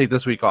think I'm gonna take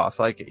this week off.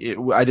 Like,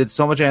 I did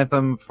so much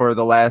Anthem for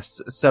the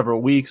last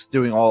several weeks,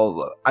 doing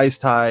all Ice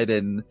Tide,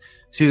 and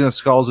Season of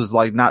Skulls was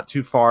like not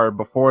too far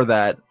before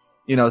that.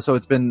 So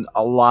it's been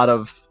a lot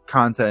of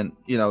content.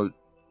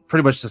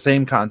 Pretty much the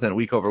same content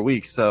week over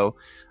week. So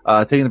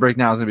taking the break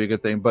now is gonna be a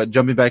good thing. But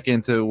jumping back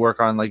into work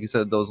on, like you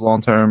said, those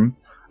long term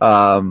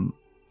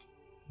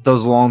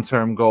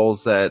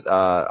goals that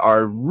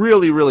are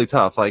really, really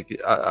tough. Like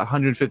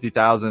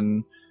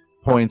 150,000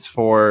 points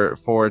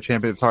for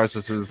Champion of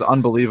Tarsus is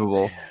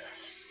unbelievable.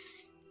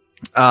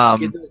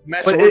 But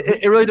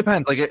it really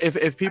depends. Like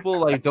if people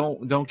like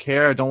don't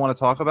care, don't want to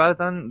talk about it,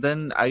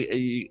 then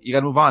you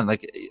gotta move on.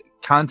 Like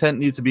content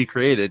needs to be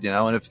created,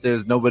 and if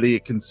there's nobody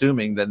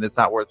consuming, then it's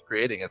not worth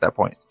creating at that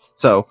point.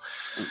 So,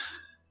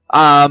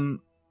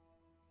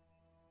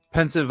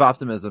 pensive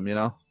optimism,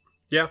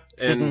 Yeah,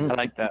 and I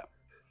like that.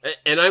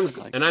 And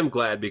I'm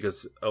glad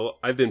because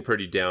I've been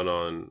pretty down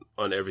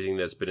on everything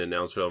that's been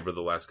announced over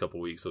the last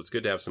couple of weeks. So it's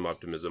good to have some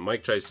optimism.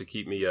 Mike tries to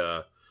keep me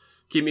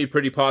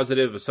pretty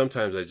positive, but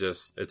sometimes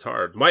it's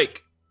hard.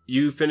 Mike,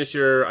 you finished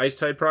your Ice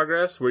Tide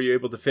progress? Were you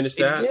able to finish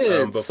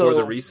that before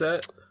the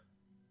reset?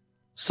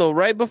 So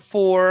right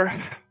before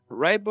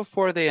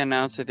they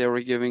announced that they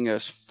were giving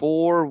us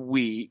 4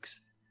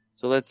 weeks.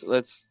 So let's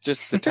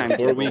just the time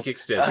 4-week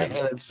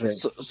extension.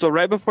 So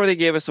right before they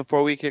gave us a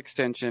 4-week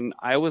extension,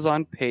 I was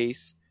on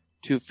pace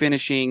to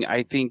finishing,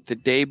 I think, the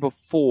day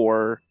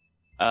before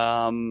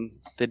it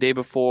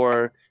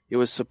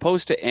was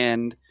supposed to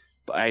end.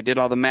 But I did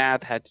all the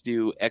math, had to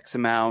do X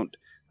amount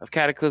of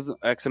Cataclysm,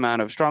 X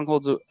amount of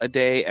Strongholds a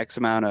day, X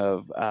amount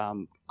of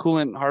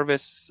Coolant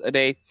Harvests a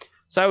day.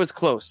 So I was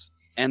close.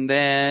 And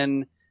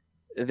then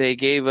they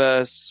gave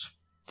us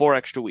 4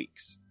 extra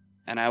weeks.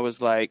 And I was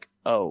like,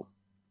 oh.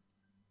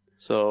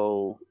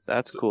 So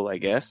that's cool, I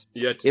guess.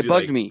 It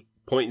bugged me.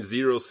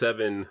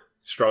 0.07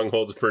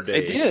 strongholds per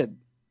day.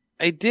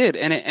 I did.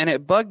 And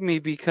it bugged me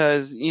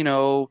because,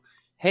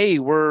 hey,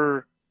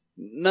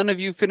 none of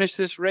you finished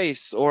this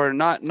race, or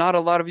not a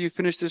lot of you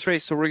finished this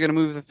race, so we're going to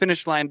move the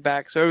finish line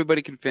back so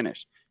everybody can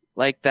finish.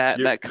 Like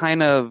that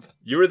kind of...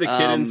 You were the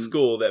kid in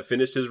school that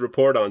finished his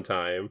report on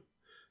time,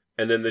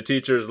 and then the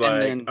teacher's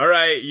like, all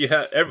right,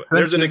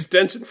 there's an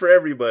extension for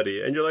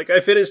everybody. And you're like, I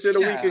finished it a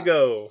week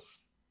ago.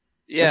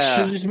 Yeah. It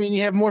should just mean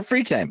you have more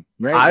free time,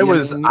 right? I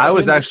was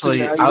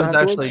actually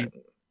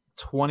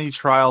 20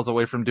 trials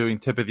away from doing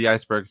Tip of the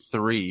Iceberg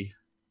 3.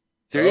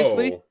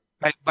 Seriously? Oh.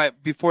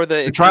 Before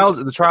the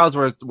trials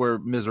were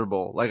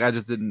miserable. Like, I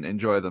just didn't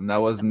enjoy them.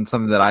 That wasn't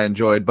something that I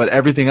enjoyed, but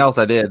everything else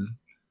I did.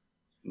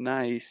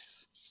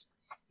 Nice.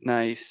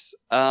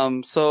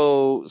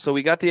 So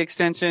we got the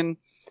extension.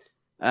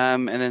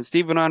 And then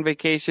Steve went on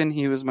vacation.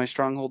 He was my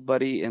stronghold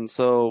buddy. And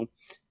so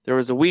there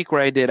was a week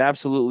where I did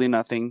absolutely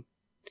nothing.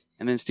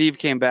 And then Steve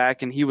came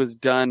back and he was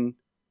done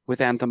with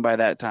Anthem by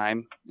that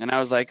time. And I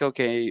was like,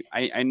 okay,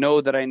 I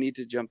know that I need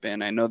to jump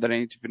in. I know that I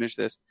need to finish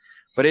this.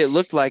 But it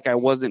looked like I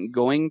wasn't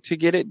going to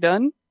get it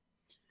done.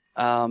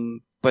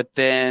 But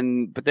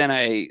then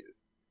I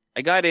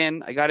got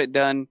in, I got it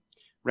done,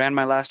 ran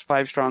my last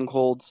 5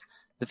 strongholds.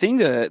 The thing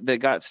that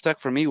got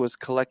stuck for me was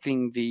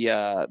collecting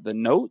the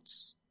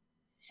notes.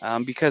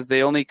 Because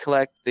they only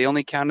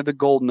counted the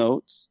gold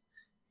notes.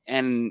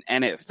 And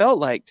it felt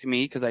like to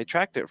me, because I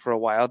tracked it for a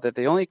while, that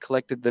they only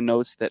collected the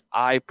notes that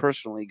I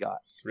personally got.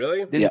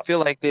 Really? It didn't feel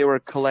like they were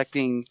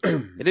collecting.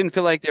 It didn't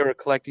feel like they were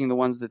collecting the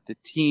ones that the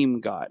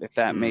team got, if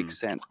that makes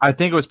sense. I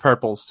think it was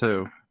purples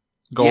too,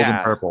 gold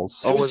and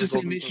purples. It was the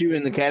same issue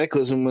in the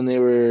Cataclysm when they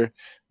were,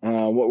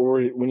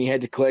 when you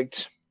had to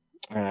collect.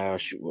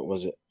 What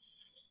was it?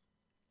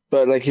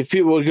 But like, if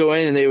people would go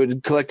in and they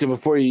would collect them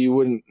before you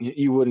wouldn't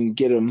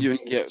get them. You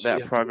wouldn't get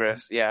that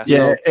progress. Yeah.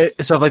 Yeah.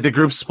 So like the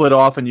group split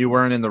off and you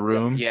weren't in the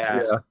room.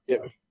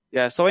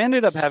 Yeah. So I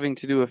ended up having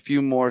to do a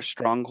few more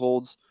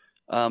strongholds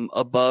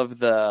above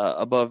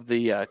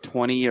the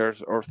 20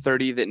 or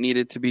 30 that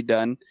needed to be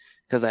done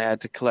because I had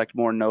to collect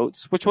more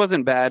notes, which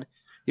wasn't bad.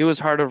 It was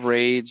Heart of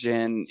Rage,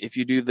 and if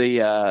you do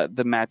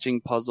the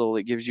matching puzzle,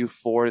 it gives you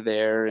 4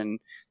 there, and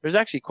there's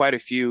actually quite a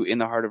few in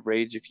the Heart of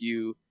Rage if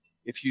you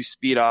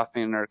speed off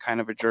and are kind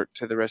of a jerk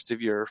to the rest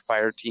of your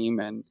fire team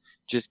and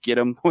just get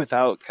them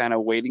without kind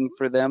of waiting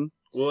for them.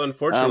 Well,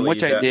 unfortunately,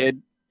 which I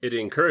did. It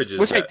encourages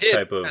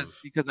type of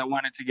because I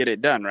wanted to get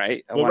it done,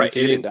 right? I wanted to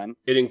get it done.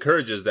 It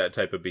encourages that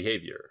type of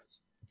behavior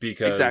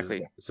because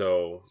exactly.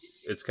 So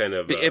it's kind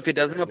of if it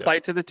doesn't apply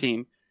to the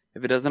team,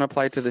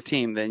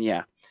 then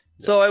yeah.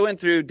 So I went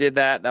through, did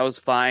that. That was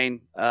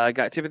fine.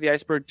 Got Tip of the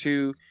Iceberg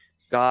 2.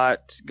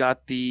 Got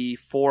the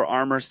 4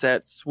 armor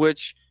sets,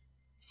 which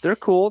they're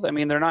cool. I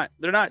mean, they're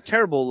not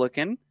terrible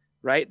looking,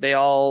 right? They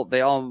all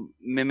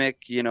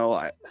mimic,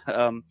 the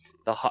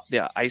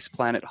ice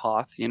planet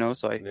Hoth,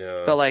 so I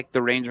felt like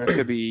the Ranger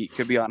could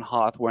be on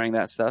Hoth wearing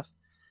that stuff.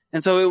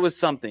 And so it was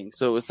something.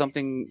 So it was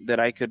something that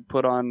I could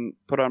put on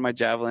my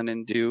javelin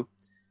and do.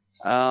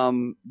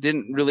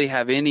 Didn't really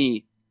have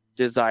any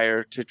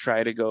desire to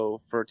try to go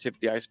for Tip of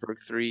the Iceberg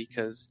 3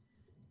 because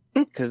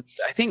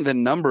I think the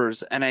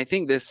numbers, and I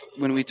think this,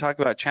 when we talk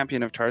about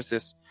Champion of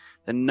Tarsus,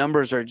 the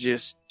numbers are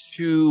just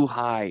too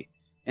high.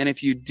 And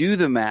if you do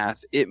the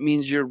math, it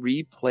means you're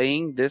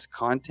replaying this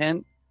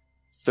content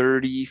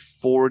 30,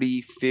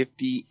 40,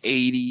 50,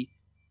 80,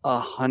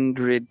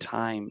 100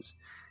 times.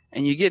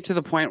 And you get to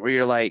the point where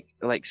you're like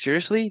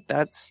seriously,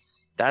 that's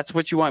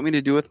what you want me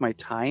to do with my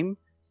time?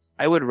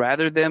 I would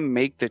rather them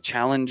make the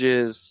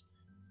challenges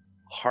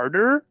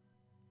harder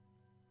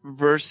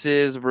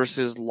versus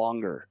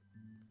longer.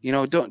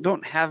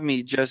 Don't have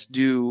me just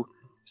do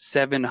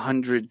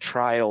 700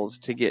 trials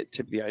to get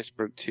Tip of the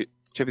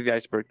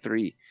Iceberg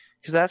 3,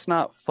 because that's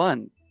not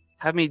fun.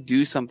 Have me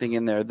do something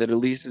in there that at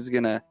least is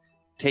gonna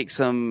take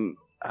some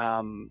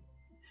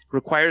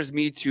requires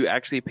me to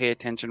actually pay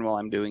attention while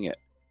I'm doing it.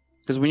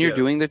 Because when you're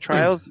doing the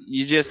trials,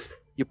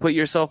 you put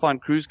yourself on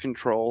cruise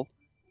control.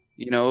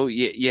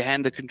 You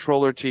hand the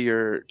controller to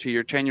your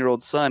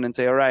 10-year-old son and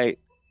say, "All right,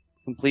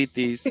 complete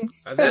these."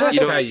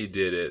 That's how you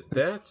did it.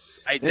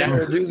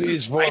 Do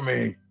these for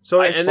me. So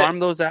I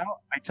farmed those out.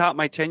 I taught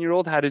my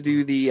 10-year-old how to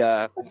do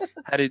the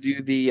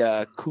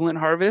coolant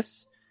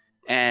harvest,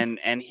 and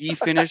he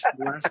finished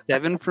the last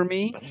 7 for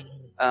me.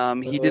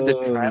 He did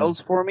the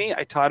trials for me.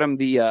 I taught him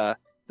the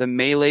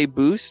melee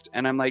boost,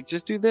 and I'm like,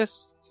 just do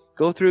this.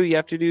 Go through. You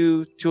have to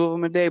do 2 of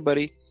them a day,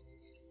 buddy.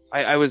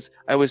 I was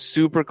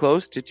super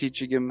close to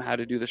teaching him how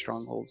to do the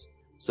strongholds.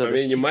 So I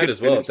mean, you might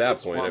as well at that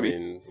point. I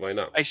mean, why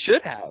not? I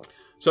should have.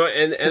 So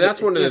and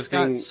that's one of the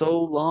things. Got so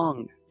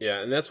long.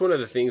 Yeah, and that's one of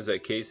the things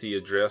that Casey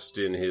addressed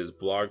in his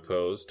blog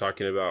post,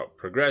 talking about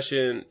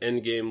progression,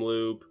 end game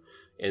loop,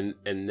 and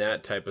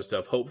that type of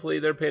stuff. Hopefully,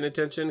 they're paying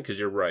attention, because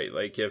you're right.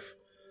 Like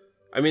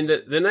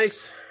the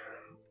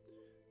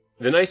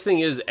nice thing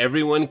is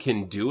everyone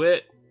can do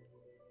it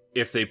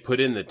if they put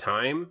in the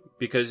time.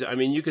 Because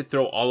you could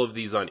throw all of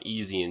these on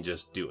easy and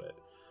just do it.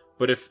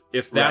 But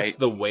if that's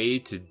the way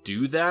to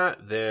do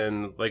that,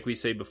 then like we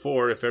say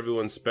before, if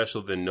everyone's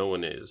special, then no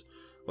one is.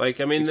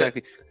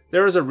 Exactly.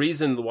 There is a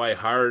reason why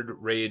hard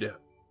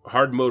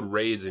mode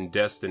raids in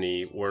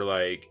Destiny were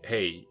like,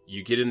 hey,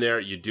 you get in there,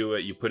 you do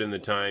it, you put in the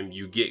time,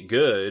 you get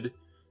good,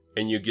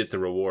 and you get the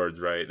rewards,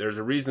 right? There's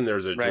a reason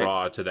there's a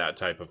draw to that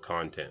type of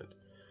content.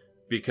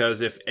 Because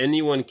if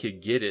anyone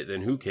could get it,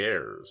 then who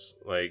cares?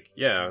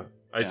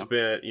 I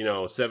spent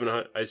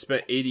 700. I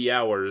spent 80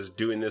 hours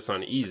doing this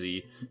on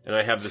easy, and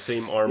I have the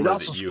same armor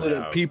that you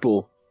have.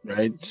 People,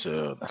 right?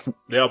 So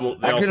they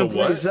also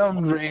play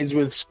some raids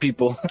with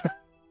people.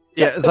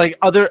 Yeah, it's like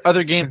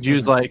other games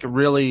use like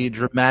really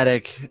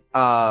dramatic,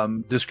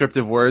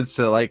 descriptive words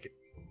to like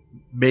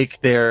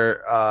make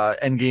their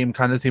end game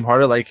kind of seem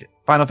harder. Like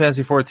Final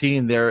Fantasy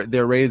 14,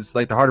 their raids,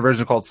 like the harder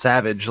version called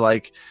Savage,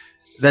 like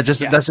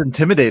that's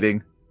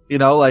intimidating. You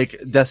know, like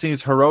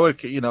Destiny's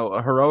heroic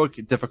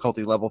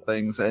difficulty level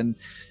things. And,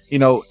 you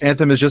know,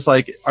 Anthem is just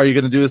like, are you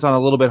going to do this on a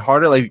little bit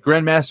harder? Like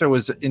Grandmaster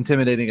was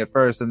intimidating at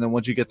first. And then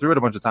once you get through it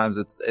a bunch of times,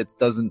 it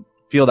doesn't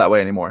feel that way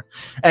anymore.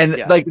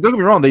 And like, don't get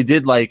me wrong, they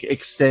did like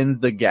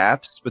extend the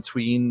gaps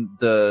between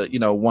the,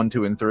 1,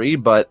 2, and 3.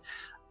 But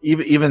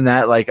even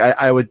that, like,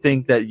 I would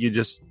think that you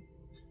just,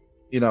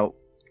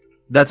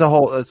 that's a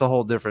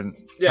whole different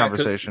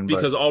conversation.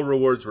 Because all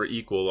rewards were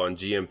equal on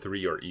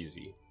GM3 or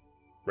easy.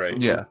 Right.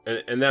 Yeah.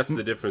 And that's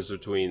the difference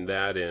between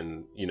that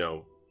and,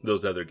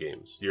 those other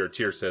games. Your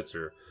tier sets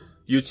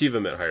you achieve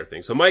them at higher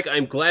things. So, Mike,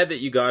 I'm glad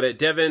that you got it.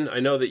 Devin, I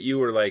know that you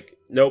were like,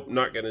 nope,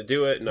 not going to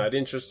do it, not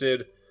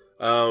interested.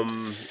 Yeah,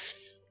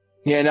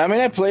 no, I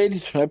mean, I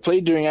played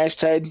during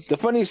Icetide. The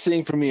funniest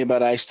thing for me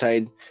about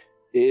Icetide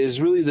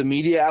is really the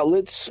media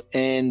outlets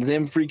and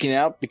them freaking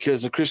out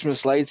because the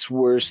Christmas lights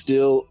were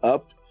still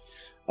up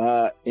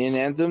in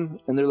Anthem.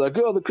 And they're like,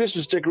 oh, the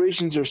Christmas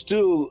decorations are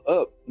still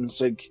up. And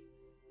it's like,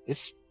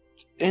 it's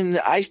in the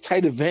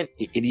Icetide event,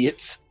 you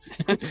idiots.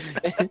 And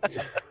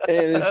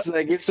it's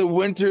like, it's a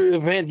winter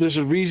event. There's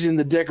a reason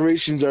the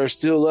decorations are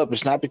still up.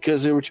 It's not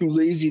because they were too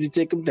lazy to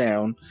take them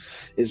down.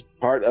 It's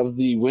part of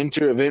the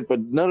winter event. But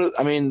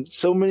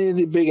so many of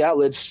the big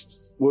outlets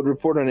would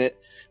report on it.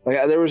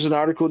 Like there was an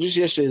article just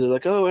yesterday. They're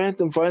like, oh,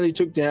 Anthem finally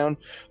took down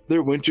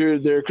their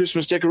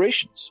Christmas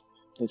decorations.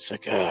 It's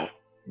like,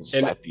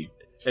 slap you.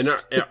 And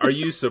are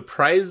you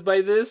surprised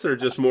by this or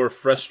just more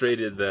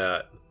frustrated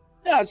that...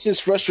 Yeah, it's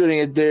just frustrating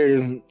at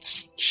their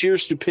sheer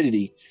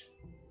stupidity.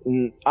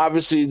 And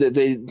obviously that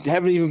they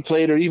haven't even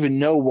played or even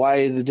know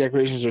why the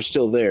decorations are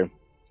still there.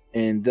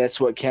 And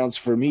that's what counts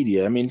for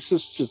media. I mean, it's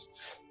just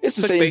it's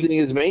the same thing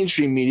as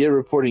mainstream media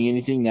reporting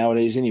anything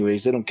nowadays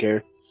anyways. They don't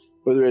care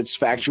whether it's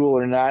factual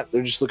or not.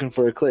 They're just looking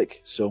for a click.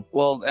 So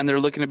well, and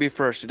they're looking to be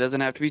first. It doesn't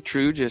have to be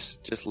true.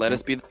 Just let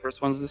us be the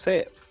first ones to say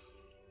it.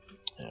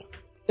 Yeah.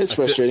 It's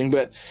frustrating,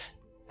 but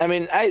I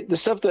mean, the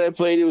stuff that I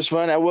played, it was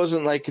fun. I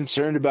wasn't like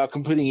concerned about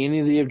completing any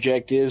of the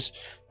objectives.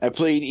 I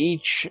played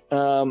each,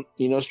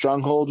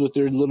 stronghold with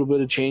their little bit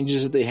of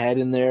changes that they had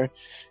in there,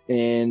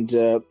 and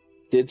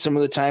did some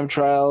of the time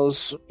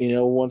trials,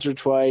 once or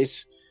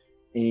twice,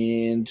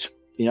 and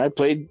I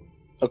played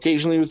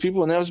occasionally with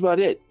people, and that was about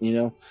it.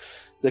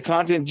 The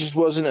content just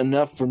wasn't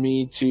enough for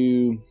me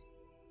to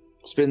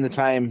spend the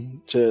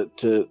time to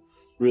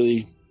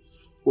really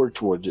work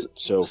towards it.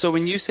 So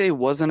when you say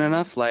wasn't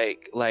enough,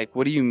 like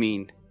what do you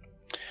mean?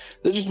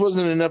 There just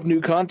wasn't enough new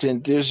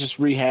content. There's just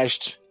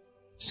rehashed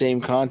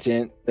same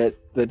content that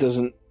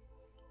doesn't.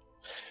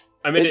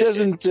 I mean,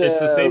 it's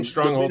the same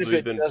strongholds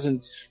we've been.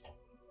 Doesn't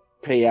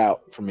pay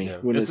out for me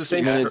when it's the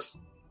same. It's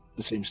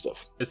the same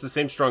stuff. It's the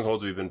same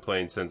strongholds we've been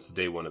playing since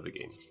day one of the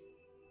game.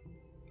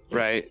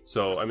 Right.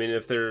 So I mean,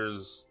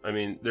 there's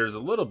a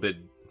little bit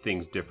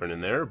things different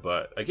in there,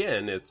 but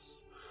again,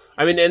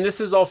 and this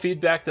is all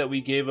feedback that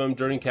we gave them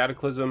during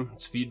Cataclysm.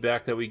 It's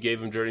feedback that we gave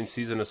them during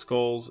Season of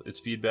Skulls.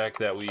 It's feedback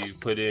that we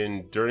put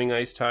in during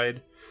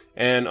Icetide.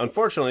 And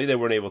unfortunately, they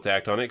weren't able to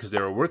act on it because they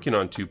were working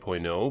on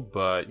 2.0.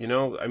 But,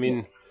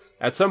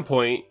 at some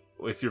point,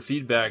 if you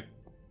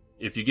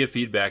give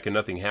feedback and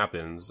nothing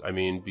happens,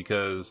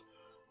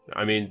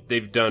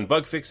 they've done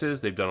bug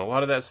fixes. They've done a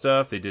lot of that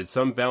stuff. They did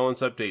some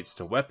balance updates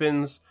to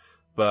weapons.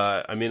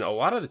 But, a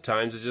lot of the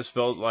times it just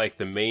felt like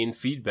the main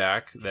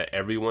feedback that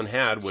everyone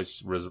had,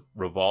 which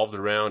revolved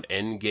around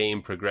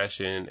end-game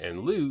progression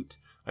and loot,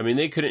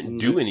 they couldn't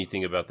do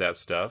anything about that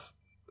stuff.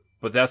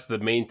 But that's the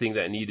main thing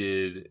that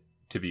needed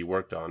to be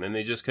worked on, and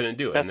they just couldn't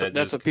do it.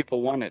 That's what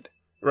people wanted.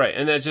 Right,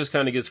 and that just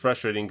kind of gets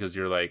frustrating because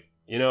you're like,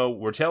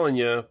 we're telling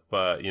you,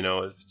 but,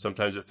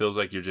 sometimes it feels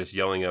like you're just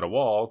yelling at a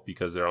wall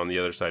because they're on the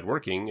other side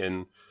working,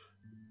 and...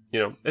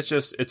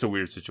 it's a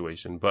weird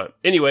situation. But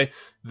anyway,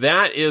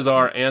 that is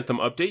our Anthem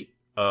update.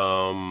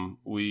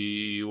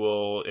 We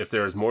will, if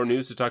there's more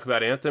news to talk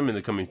about Anthem in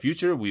the coming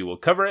future, we will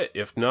cover it.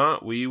 If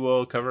not, we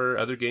will cover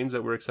other games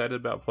that we're excited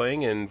about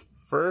playing. And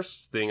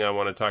first thing I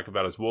want to talk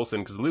about is Wolcen,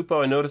 because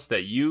Lupo, I noticed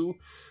that you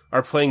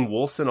are playing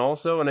Wolcen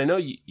also, and I know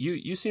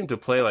you seem to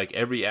play like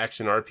every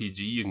action RPG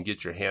you can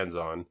get your hands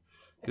on.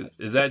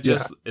 Is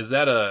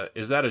that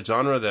a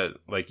genre that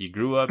like you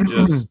grew up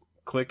just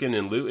clicking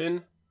and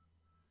looting?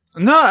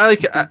 No,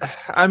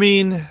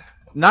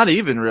 not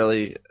even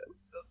really.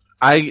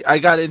 I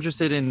got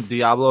interested in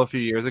Diablo a few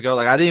years ago.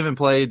 Like, I didn't even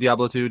play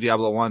Diablo 2,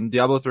 Diablo 1.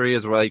 Diablo 3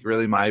 is like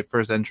really my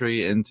first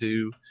entry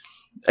into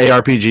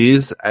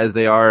ARPGs as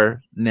they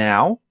are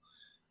now.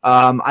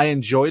 I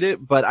enjoyed it,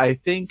 but I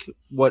think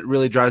what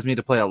really drives me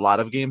to play a lot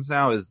of games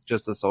now is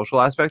just the social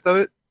aspect of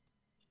it.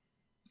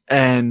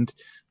 And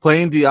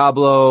playing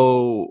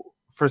Diablo,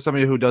 for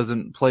somebody who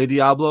doesn't play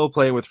Diablo,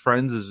 playing with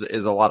friends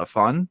is a lot of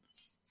fun.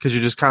 Because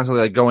you're just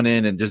constantly like going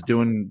in and just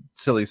doing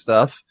silly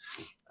stuff.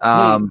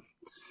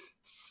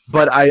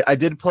 But I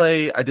did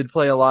play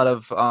a lot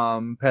of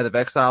Path of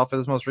Exile for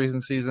this most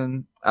recent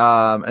season.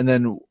 And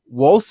then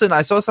Wolcen,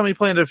 I saw somebody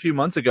playing it a few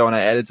months ago and I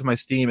added to my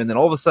Steam, and then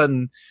all of a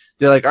sudden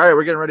they're like, all right,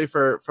 we're getting ready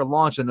for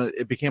launch, and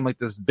it became like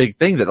this big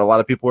thing that a lot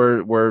of people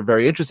were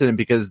very interested in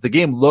because the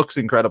game looks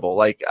incredible.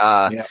 Like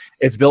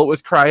it's built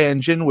with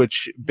CryEngine,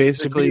 which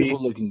basically it's a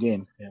beautiful looking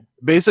game. Yeah.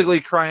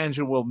 Basically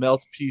CryEngine will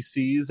melt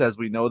PCs as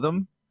we know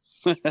them.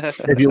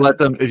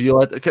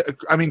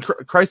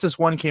 Crysis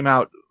 1 came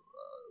out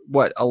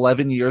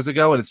 11 years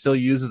ago, and it still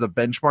uses a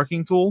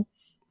benchmarking tool.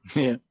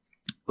 Yeah,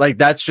 like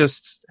that's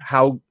just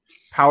how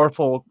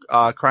powerful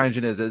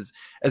CryEngine is.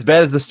 As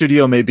bad as the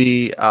studio may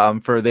be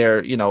for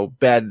their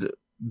bad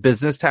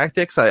business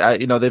tactics, I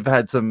they've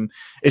had some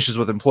issues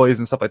with employees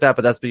and stuff like that,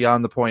 but that's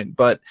beyond the point.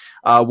 But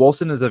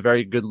Wolcen is a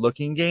very good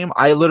looking game.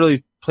 I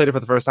literally played it for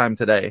the first time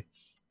today,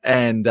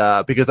 and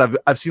because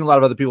I've seen a lot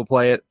of other people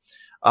play it.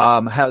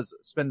 Has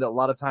spent a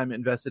lot of time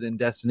invested in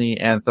Destiny,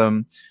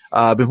 Anthem.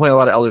 Been playing a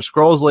lot of Elder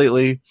Scrolls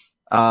lately.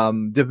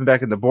 Dipping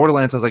back into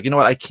Borderlands. I was like, you know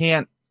what? I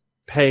can't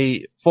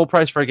pay full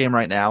price for a game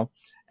right now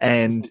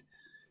and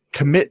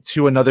commit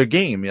to another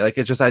game. Like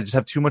I just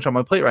have too much on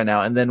my plate right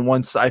now. And then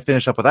once I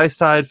finish up with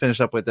Icetide, finish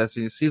up with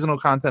Destiny's seasonal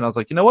content, I was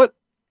like, you know what?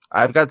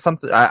 I've got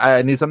something.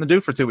 I need something to do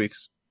for 2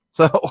 weeks.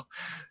 So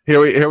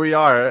here we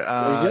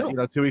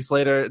are. 2 weeks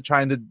later,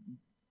 trying to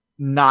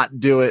not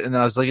do it, and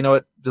I was like, you know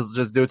what, just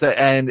do it today.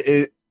 And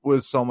it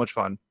was so much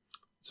fun.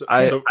 It's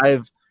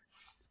the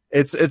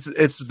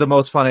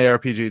most fun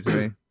ARPG to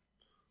me.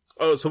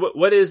 Oh, so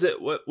what is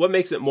it? What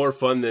makes it more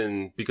fun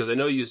than, because I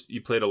know you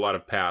played a lot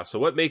of Path. So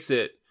what makes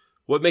it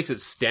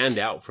stand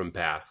out from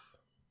Path?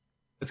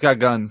 It's got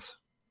guns.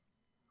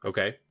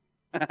 Okay.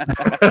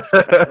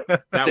 That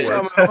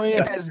works. Not only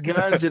it has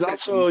guns, it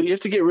also, you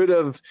have to get rid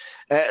of,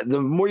 the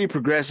more you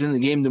progress in the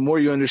game, the more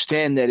you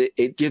understand that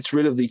it gets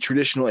rid of the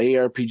traditional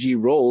ARPG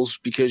roles,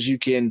 because you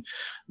can,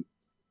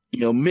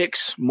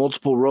 mix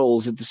multiple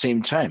roles at the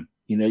same time.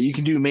 You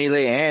can do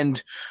melee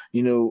and,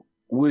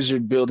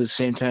 wizard build at the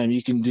same time.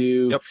 You can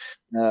do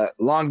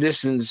long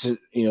distance,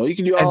 you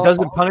can do all. And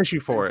doesn't punish you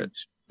for it.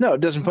 No,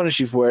 it doesn't punish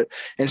you for it.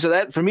 And so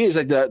that for me is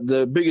like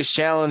the biggest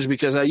challenge,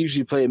 because I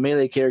usually play a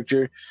melee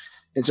character.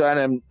 And so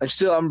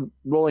I'm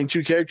rolling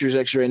 2 characters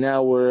actually right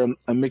now, where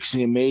I'm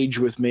mixing a mage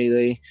with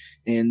melee,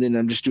 and then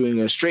I'm just doing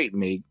a straight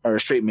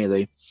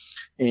melee,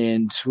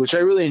 and which I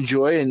really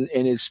enjoy, and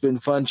it's been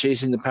fun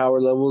chasing the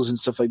power levels and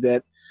stuff like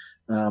that.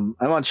 I'm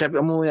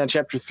only on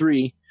chapter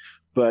 3,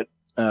 but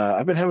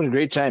I've been having a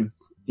great time,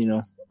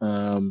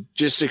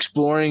 just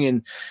exploring,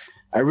 and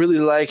I really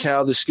like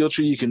how the skill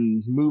tree, you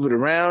can move it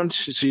around,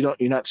 so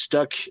you're not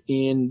stuck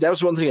in. That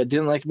was one thing I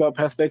didn't like about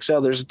Path of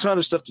Exile. There's a ton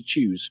of stuff to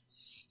choose,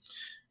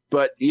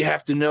 but you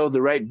have to know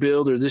the right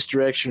build, or this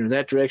direction or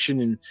that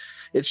direction. And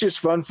it's just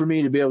fun for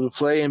me to be able to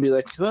play and be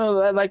like,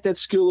 well, I like that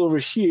skill over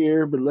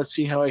here, but let's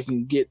see how I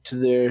can get to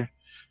there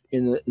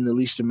in the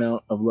least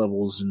amount of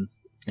levels.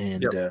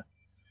 And I've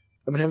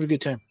been having a good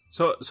time.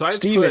 So I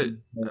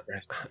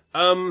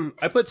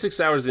put 6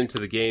 hours into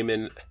the game,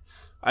 and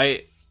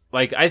I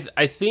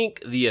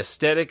think the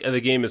aesthetic of the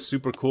game is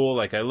super cool.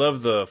 Like, I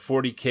love the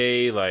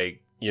 40K,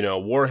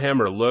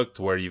 Warhammer look,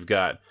 where you've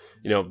got,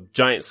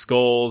 giant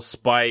skulls,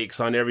 spikes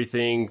on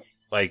everything.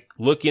 Like,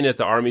 looking at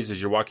the armies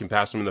as you're walking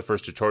past them in the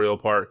first tutorial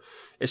part,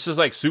 it's just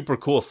like super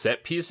cool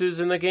set pieces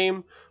in the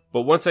game.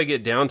 But once I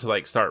get down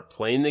to start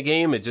playing the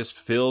game, it just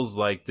feels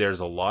like there's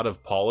a lot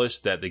of polish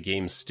that the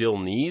game still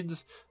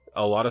needs.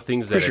 A lot of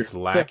things that it's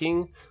lacking.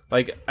 Yeah.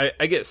 Like,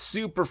 I get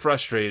super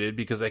frustrated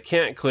because I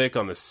can't click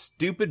on the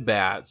stupid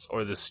bats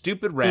or the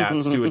stupid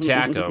rats to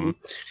attack them,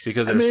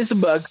 because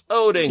they're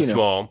so dang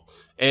small.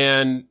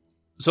 And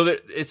so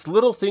it's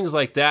little things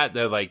like that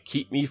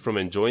keep me from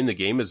enjoying the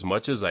game as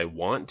much as I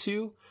want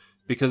to,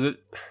 because it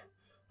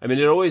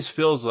always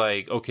feels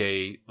like,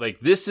 okay,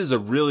 this is a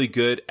really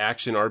good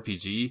action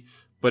RPG,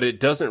 but it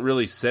doesn't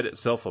really set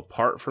itself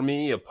apart for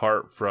me,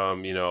 apart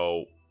from,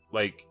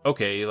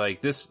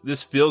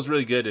 this feels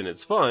really good and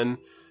it's fun,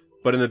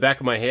 but in the back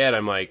of my head,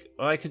 I'm like,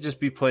 well, I could just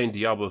be playing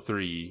Diablo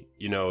 3,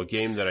 a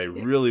game that I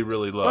really,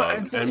 really love. Well,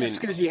 I think it's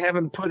because you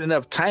haven't put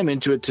enough time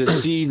into it to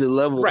see the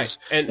levels, right,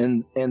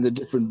 and the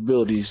different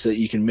abilities that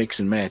you can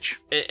mix and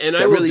match. And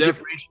I will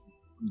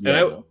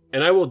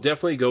I will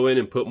definitely go in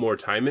and put more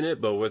time in it,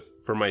 but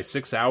for my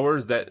 6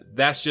 hours,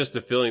 that's just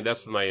a feeling.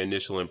 That's my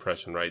initial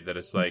impression, right? That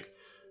it's like,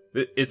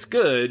 it's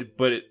good,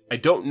 but I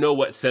don't know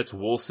what sets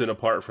Wolcen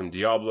apart from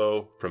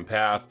Diablo, from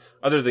Path,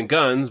 other than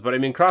guns.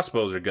 But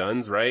crossbows are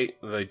guns, right?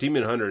 Like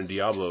Demon Hunter in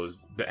Diablo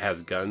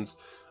has guns,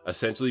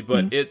 essentially.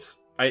 But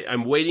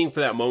I'm waiting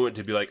for that moment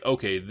to be like,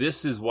 okay,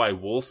 this is why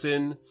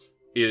Wolcen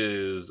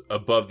is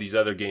above these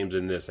other games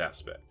in this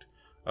aspect.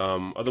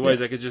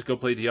 Otherwise, I could just go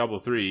play Diablo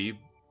 3.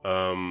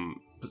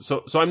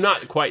 So I'm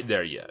not quite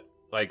there yet.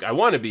 Like, I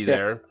want to be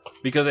there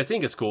because I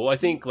think it's cool. I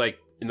think,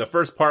 in the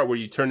first part where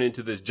you turn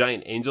into this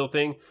giant angel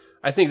thing,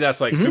 I think that's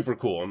super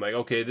cool. I'm like,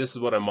 okay, this is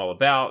what I'm all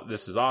about.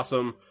 This is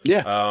awesome.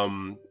 Yeah.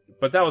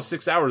 But that was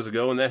 6 hours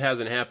ago, and that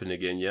hasn't happened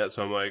again yet.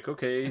 So I'm like,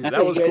 okay,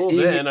 that was cool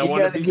then. I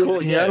want to be cool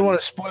again. I don't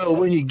want to spoil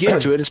when you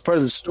get to it. It's part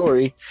of the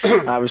story,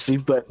 obviously,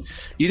 but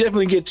you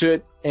definitely get to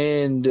it.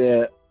 And,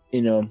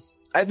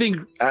 I think,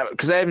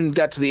 because I haven't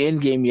got to the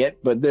end game yet,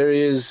 but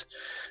there's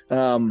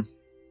a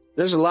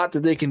lot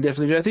that they can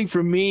definitely do. I think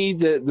for me,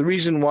 the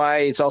reason why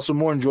it's also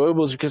more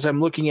enjoyable is because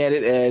I'm looking at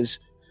it as,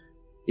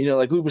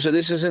 like Lupa said,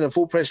 this isn't a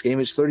full price game.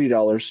 It's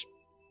 $30.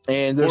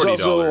 And there's $40.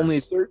 also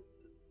only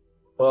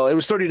Well, it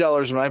was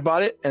 $30 when I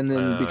bought it, and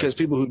then because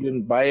people who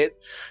didn't buy it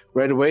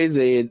right away,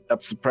 they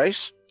upped the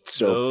price.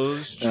 So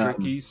those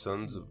tricky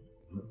sons of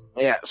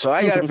so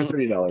I got it for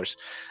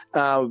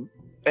 $30.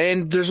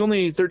 And there's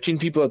only 13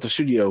 people at the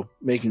studio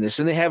making this,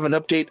 and they have an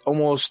update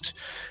almost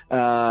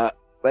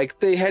like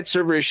they had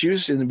server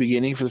issues in the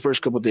beginning for the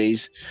first couple of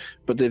days,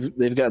 but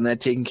they've gotten that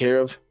taken care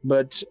of.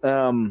 But they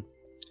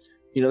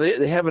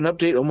have an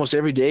update almost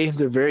every day.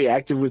 They're very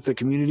active with the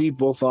community,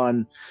 both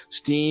on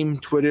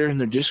Steam, Twitter, and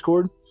their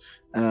Discord.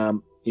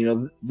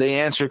 They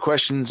answer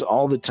questions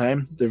all the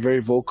time. They're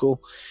very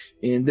vocal,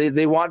 and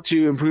they want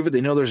to improve it.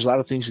 They know there's a lot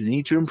of things they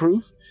need to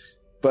improve.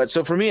 But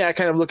so for me, I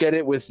kind of look at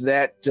it with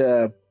that,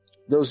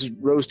 those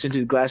rose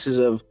tinted glasses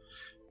of,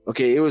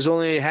 okay, it was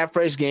only a half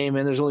price game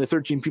and there's only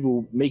 13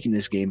 people making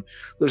this game.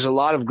 There's a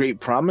lot of great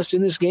promise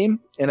in this game,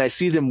 and I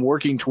see them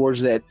working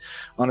towards that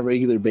on a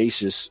regular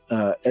basis.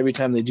 Every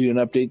time they do an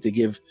update, they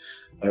give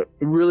a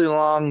really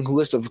long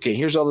list of, okay,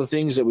 here's all the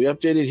things that we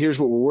updated. Here's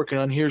what we're working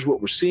on. Here's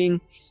what we're seeing.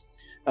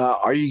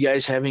 Are you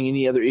guys having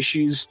any other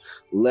issues?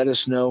 Let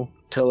us know.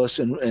 Tell us,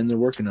 and they're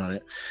working on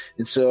it.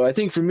 And so I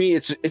think for me,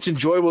 it's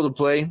enjoyable to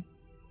play.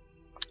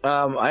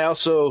 I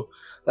also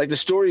like the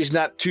story is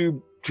not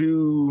too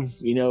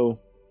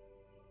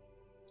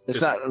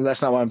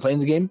that's not why I'm playing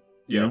the game.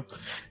 Yeah,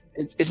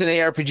 it's an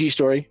ARPG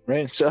story,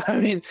 right? So I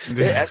mean,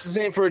 that's the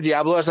same for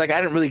Diablo. It's like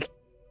I didn't really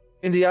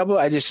in Diablo.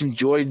 I just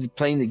enjoyed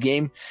playing the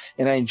game,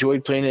 and I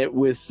enjoyed playing it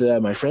with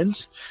my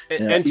friends.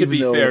 And to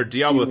be fair,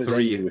 Diablo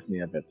 3 with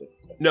me, I bet that.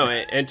 No,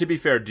 and to be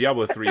fair,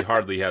 Diablo 3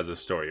 hardly has a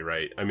story,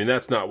 right? I mean,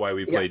 that's not why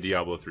we play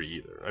Diablo 3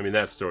 either. I mean,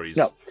 that story's...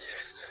 No.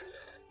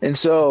 And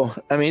so,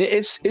 I mean,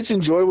 it's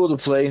enjoyable to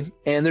play,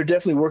 and they're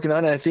definitely working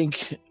on it. I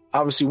think,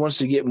 obviously, once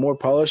they get more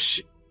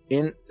polish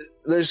in,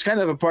 there's kind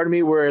of a part of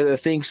me where it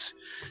thinks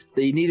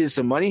they needed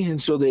some money, and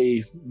so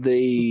they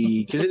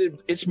because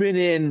it's been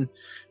in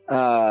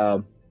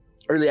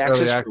early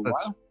access for a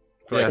while.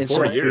 For like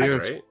 4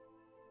 years, right?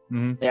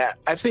 Mm-hmm. Yeah,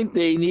 I think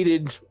they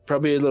needed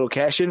probably a little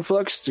cash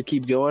influx to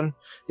keep going,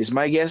 is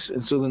my guess.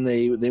 And so then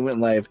they went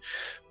live.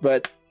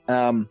 But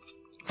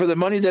for the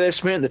money that I've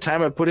spent, the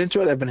time I put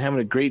into it, I've been having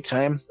a great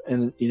time.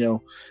 And,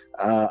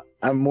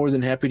 I'm more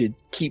than happy to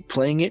keep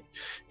playing it.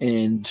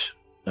 And,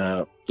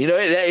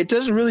 it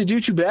doesn't really do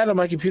too bad on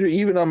my computer.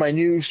 Even on my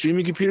new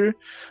streaming computer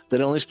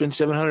that I only spent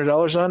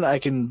 $700 on, I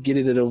can get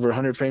it at over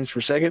 100 frames per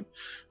second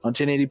on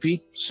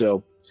 1080p.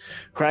 So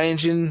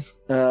CryEngine,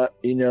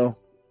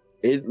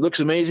 it looks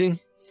amazing,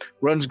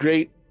 runs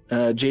great.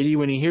 JD,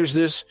 when he hears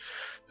this,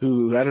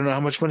 who I don't know how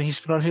much money he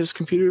spent on his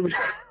computer.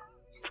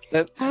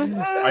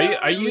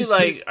 Are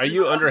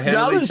you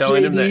underhandedly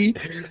telling him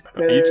that?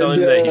 Are you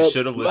telling him that he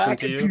should have listened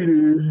to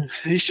you?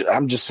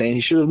 I'm just saying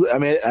he should have. I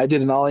mean, I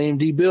did an all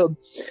AMD build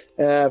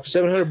for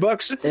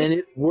 $700, and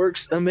it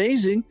works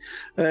amazing.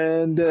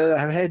 And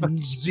I've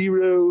had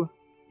zero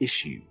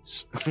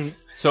issues.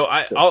 So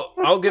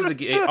I'll give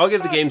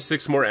the game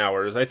 6 more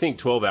hours. I think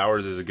 12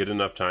 hours is a good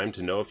enough time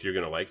to know if you're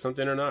going to like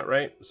something or not,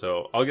 right?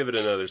 So I'll give it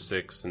another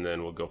 6, and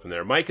then we'll go from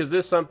there. Mike, is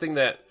this something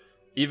that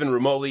even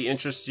remotely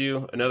interests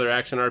you? Another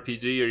action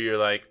RPG, or you're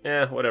like,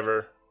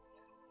 whatever?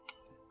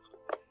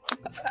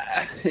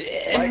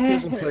 Mike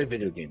doesn't play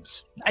video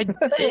games.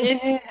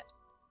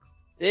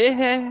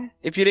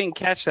 If you didn't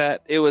catch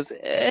that, it was.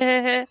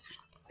 It's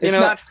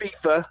not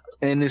FIFA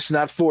and it's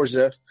not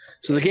Forza.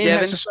 So the game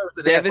has to start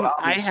with the Devin,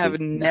 I have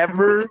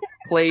never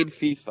played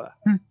FIFA.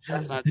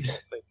 That's not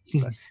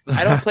FIFA.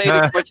 I don't play it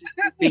as much as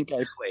you think I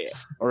play it.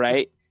 All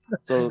right.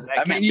 So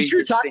I mean, you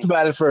sure talked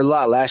about it for a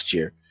lot last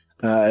year,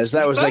 as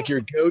that was like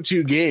your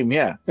go-to game.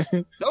 Yeah.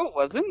 No, it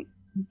wasn't.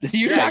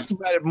 You talked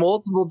about it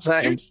multiple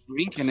times. You're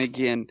drinking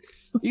again.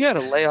 You got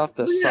to lay off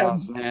the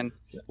sauce, man.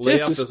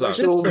 Lay off the sauce.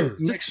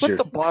 Just put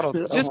the bottle.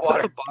 Just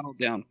put the bottle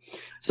down.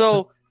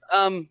 So,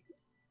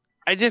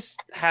 I just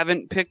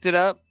haven't picked it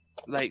up.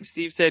 Like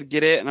Steve said,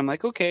 get it, and I'm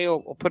like, okay,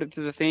 I'll put it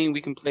to the thing.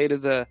 We can play it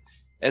as a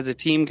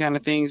team kind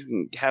of thing.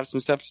 We can have some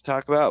stuff to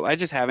talk about. I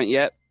just haven't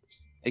yet.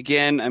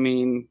 Again, I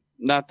mean,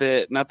 not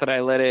that I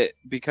let it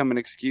become an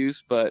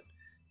excuse, but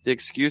the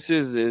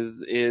excuses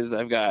is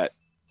I've got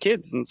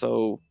kids, and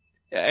so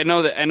I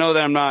know that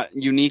I'm not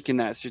unique in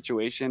that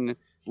situation.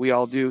 We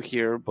all do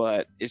here,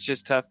 but it's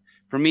just tough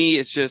for me.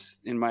 It's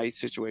just in my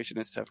situation,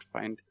 it's tough to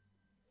find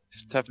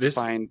It's tough to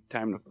find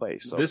time to play.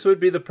 So this would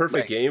be the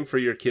perfect game for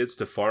your kids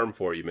to farm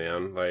for you,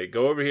 man. Like,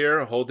 go over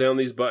here, hold down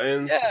these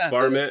buttons,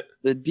 farm it.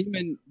 The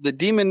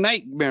demon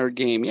nightmare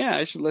game. Yeah,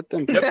 I should let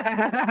them.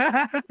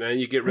 Man,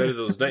 you get rid of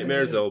those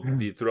nightmares, they'll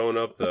be throwing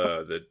up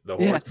the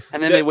horns.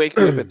 And then they wake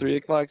up at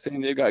 3:00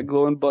 saying they've got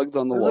glowing bugs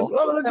on the wall.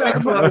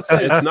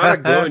 It's not a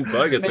glowing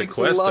bug; it's a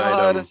quest item. Makes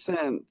a lot of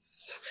sense.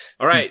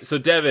 All right, so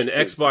Devin,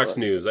 Xbox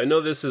news. I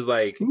know this is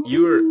like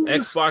you're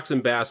Xbox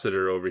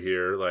ambassador over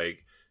here,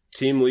 like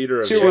team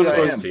leader of the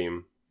Xbox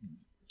team.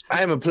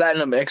 I am a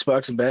platinum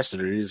Xbox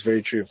ambassador. It is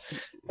very true.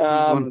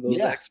 One of those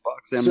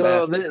Xbox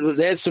ambassadors. So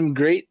they had some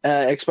great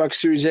Xbox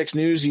Series X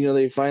news. You know,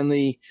 they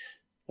finally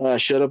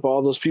shut up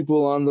all those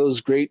people on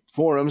those great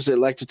forums that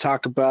like to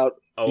talk about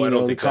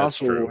the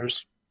console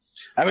wars.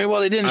 I mean, well,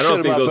 they didn't. I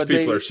don't think those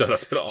people are shut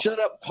up at all. Shut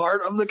up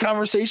part of the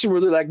conversation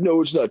where they're like, "No,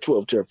 it's not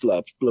 12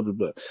 teraflops." Blah blah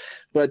blah.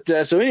 But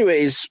so,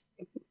 anyways,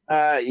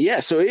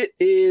 so it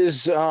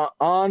is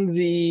on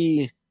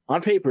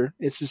paper.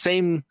 It's the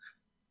same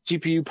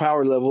GPU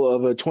power level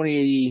of a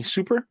 2080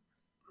 Super,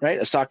 right?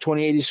 A stock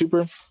 2080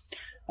 Super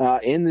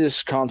in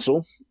this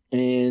console,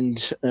 and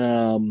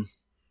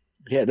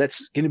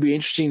that's going to be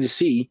interesting to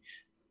see.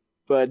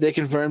 But they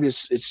confirmed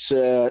it's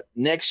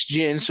next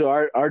gen, so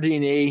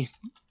RDNA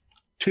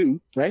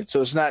 2, right?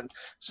 So it's not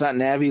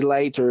Navi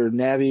Lite or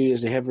Navi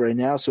as they have right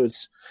now. So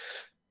it's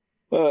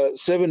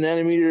 7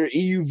 nanometer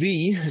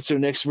EUV. It's their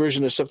next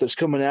version of stuff that's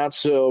coming out.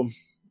 So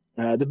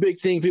the big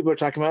thing people are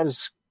talking about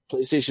is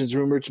PlayStation's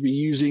rumored to be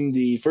using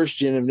the first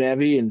gen of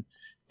Navi, and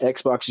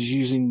Xbox is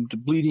using the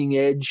bleeding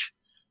edge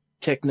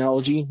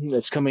technology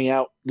that's coming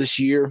out this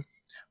year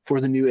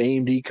for the new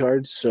AMD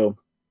cards. So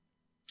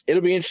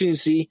it'll be interesting to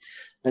see.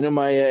 I know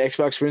my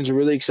Xbox friends are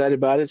really excited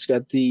about it. It's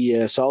got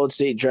the solid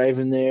state drive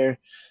in there.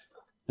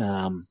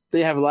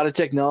 They have a lot of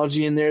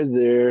technology in there.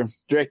 Their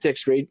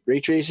DirectX ray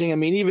tracing. I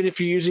mean, even if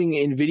you're using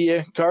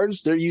NVIDIA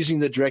cards, they're using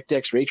the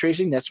DirectX ray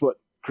tracing. That's what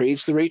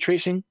creates the ray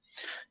tracing.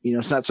 You know,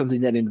 it's not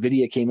something that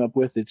NVIDIA came up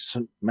with. It's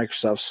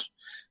Microsoft's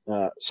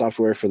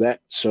software for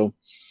that. So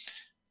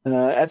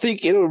I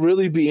think it'll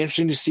really be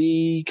interesting to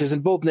see, because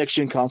in both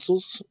next-gen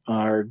consoles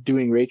are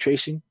doing ray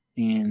tracing.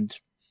 And,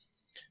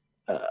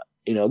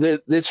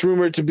 it's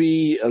rumored to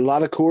be a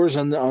lot of cores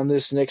on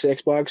this next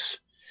Xbox.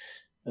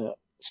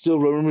 Still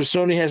rumors.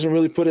 Sony hasn't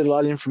really put a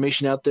lot of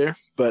information out there,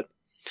 but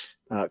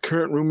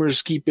current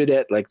rumors keep it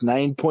at like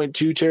 9.2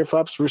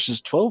 teraflops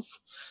versus 12.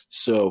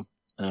 So,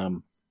 I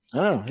don't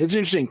know. It's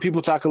interesting.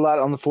 People talk a lot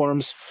on the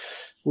forums.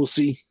 We'll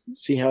see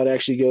how it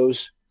actually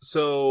goes.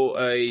 So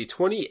a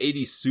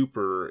 2080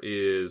 Super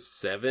is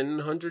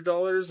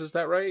 $700. Is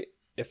that right?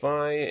 If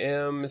I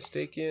am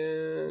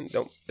mistaken,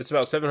 no, it's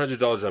about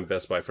 $700 on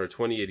Best Buy for a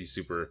 2080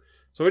 Super.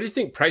 So what do you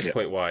think price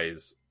point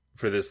wise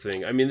for this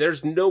thing? I mean,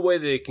 there's no way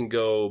they can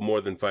go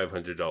more than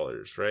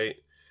 $500, right?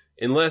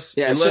 Unless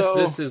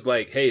this is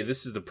like, hey,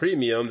 this is the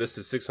premium. This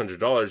is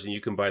 $600, and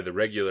you can buy the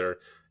regular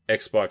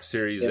Xbox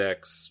Series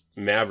X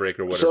Maverick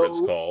or whatever it's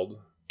called.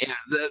 Yeah,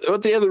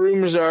 what the other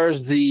rumors are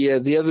is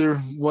the other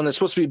one that's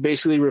supposed to be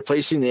basically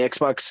replacing the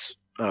Xbox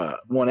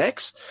One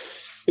X.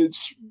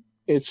 It's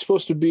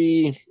supposed to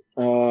be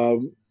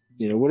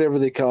whatever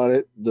they call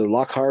it, the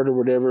Lockhart or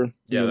whatever.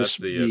 Yeah, that's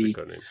the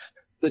code name.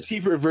 The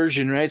cheaper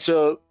version, right?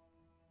 So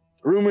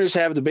rumors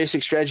have the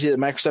basic strategy that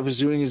Microsoft is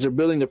doing is they're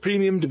building the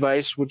premium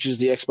device, which is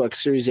the Xbox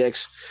Series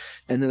X,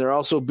 and then they're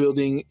also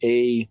building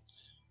a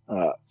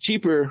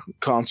cheaper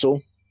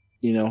console.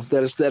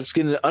 That's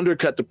going to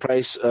undercut the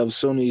price of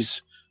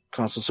Sony's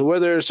console. So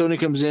whether Sony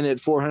comes in at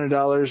 $400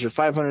 or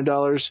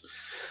 $500,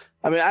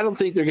 I mean, I don't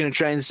think they're going to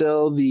try and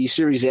sell the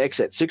Series X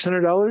at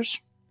 $600,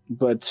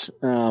 but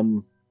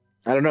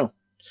I don't know.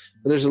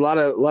 There's a lot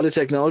of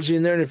technology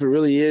in there, and if it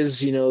really is,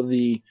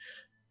 they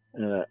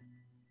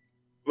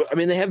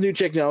have new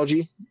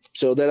technology,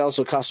 so that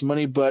also costs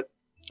money, but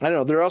I don't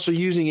know. They're also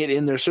using it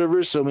in their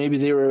servers, so maybe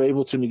they were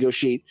able to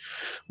negotiate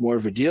more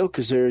of a deal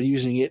because they're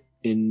using it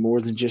in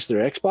more than just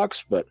their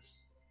Xbox. But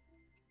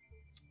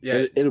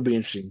yeah, it'll be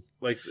interesting.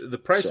 Like the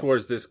price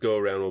wars this go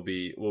around will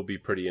be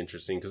pretty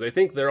interesting because I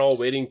think they're all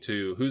waiting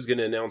to who's going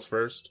to announce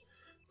first.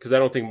 Because I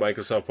don't think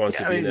Microsoft wants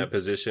to be in that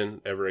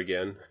position ever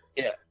again.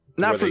 Yeah,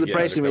 not for the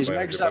price anyways.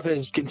 Microsoft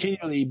has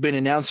continually been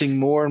announcing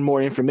more and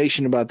more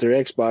information about their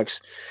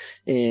Xbox,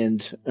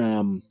 and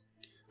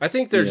I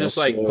think they're just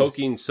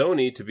poking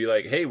Sony to be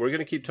like, "Hey, we're going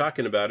to keep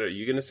talking about it. Are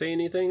you going to say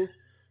anything?"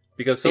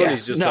 Because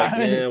Sony's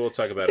we'll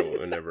talk about it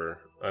whenever.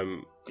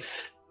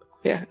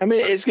 Yeah, I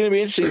mean, it's going to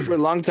be interesting. For a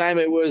long time,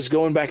 it was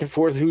going back and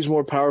forth, who's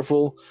more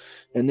powerful.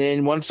 And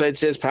then one side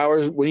says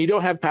power. When you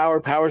don't have power,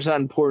 power's not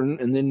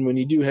important. And then when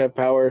you do have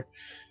power,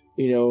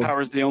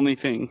 power's the only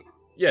thing.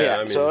 Yeah.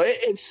 I mean, so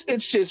it's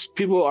just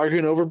people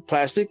arguing over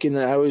plastic. And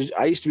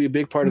I used to be a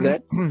big part of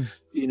that.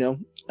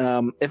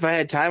 If I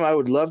had time, I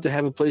would love to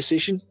have a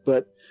PlayStation,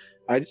 but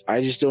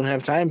I just don't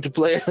have time to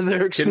play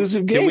their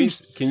exclusive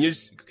games.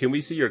 Can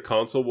we see your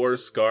console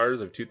wars scars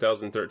of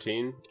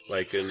 2013,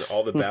 like in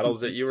all the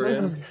battles that you were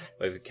in,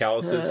 like the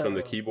calluses from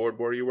the keyboard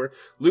where you were?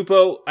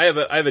 Lupo, I have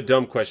a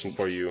dumb question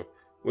for you.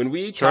 When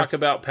we talk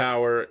about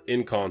power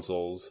in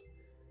consoles,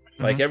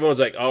 Like everyone's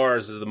like, oh,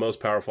 ours is the most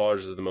powerful,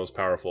 ours is the most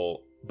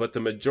powerful. But the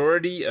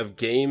majority of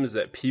games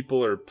that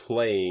people are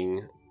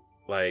playing,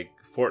 like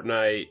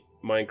Fortnite,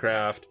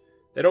 Minecraft,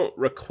 they don't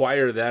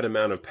require that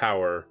amount of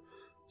power.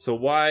 So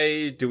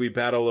why do we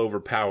battle over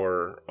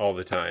power all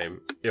the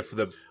time? If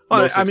the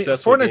most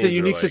successful Fortnite's a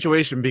unique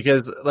situation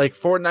because like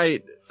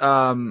Fortnite,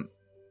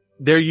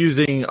 they're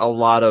using a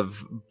lot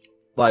of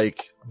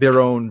like their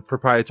own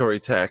proprietary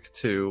tech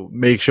to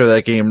make sure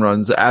that game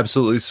runs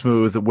absolutely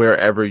smooth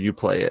wherever you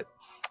play it.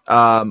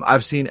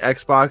 I've seen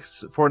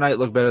Xbox Fortnite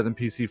look better than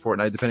PC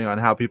Fortnite, depending on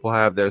how people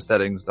have their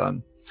settings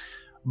done.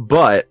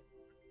 But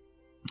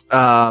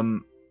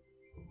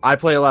I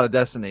play a lot of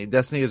Destiny.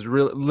 Destiny is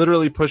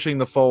literally pushing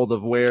the fold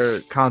of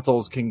where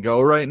consoles can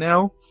go right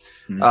now.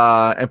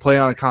 And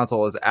playing on a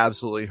console is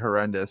absolutely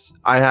horrendous.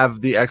 I have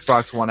the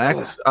Xbox One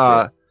X.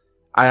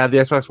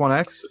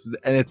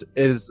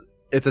 And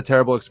it's a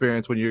terrible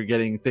experience when you're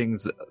getting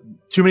things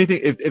too many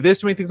things. If there's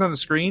too many things on the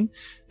screen,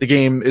 the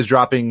game is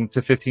dropping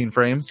to 15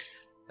 frames,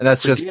 and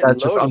that's just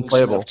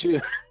unplayable.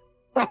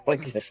 Oh my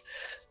gosh,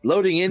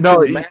 loading in.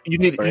 No, you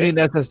need an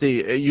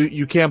SSD.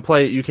 You can't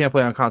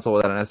play on console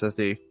without an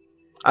SSD.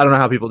 I don't know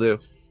how people do.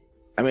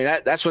 I mean,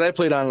 that's what I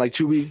played on like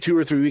 2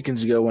 or 3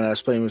 weekends ago when I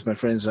was playing with my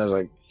friends, and I was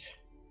like,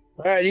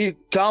 "All right, you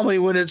call me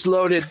when it's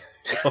loaded."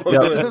 It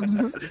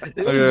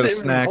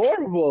was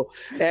horrible.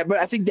 But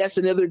I think that's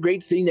another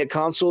great thing that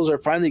consoles are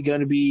finally going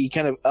to be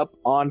kind of up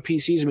on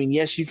PCs. I mean,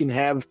 yes, you can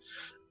have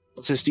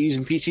SSDs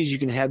and PCs, you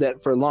can have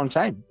that for a long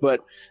time,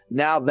 but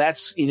now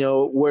that's,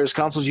 whereas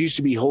consoles used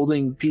to be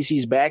holding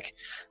PCs back,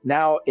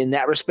 now in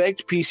that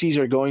respect, PCs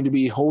are going to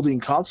be holding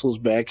consoles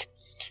back.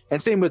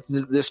 And same with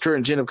this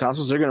current gen of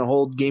consoles, they're going to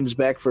hold games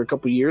back for a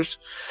couple of years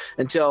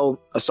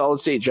until a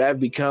solid state drive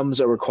becomes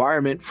a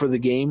requirement for the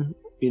game.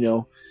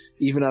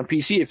 Even on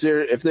PC,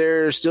 if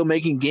they're still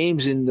making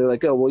games and they're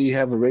like, oh well, you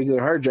have a regular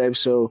hard drive,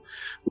 so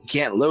we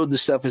can't load the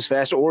stuff as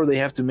fast, or they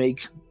have to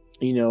make,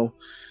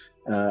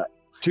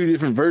 2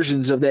 different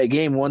versions of that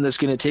game, one that's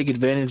going to take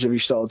advantage of your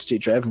solid state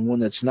drive and one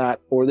that's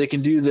not, or they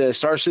can do the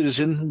Star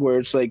Citizen where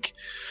it's like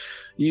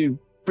you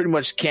pretty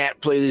much can't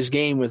play this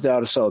game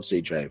without a solid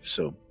state drive.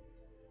 So.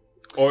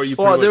 Or you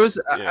there was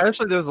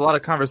a lot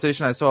of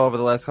conversation I saw over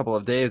the last couple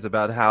of days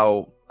about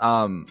how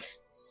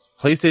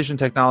PlayStation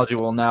technology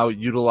will now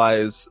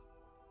utilize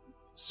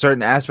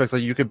certain aspects,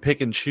 like you can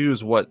pick and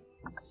choose what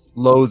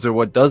loads or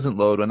what doesn't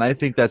load, and I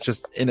think that's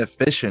just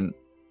inefficient.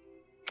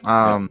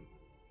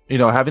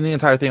 Having the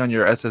entire thing on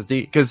your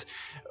SSD, because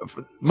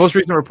most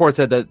recent reports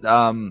said that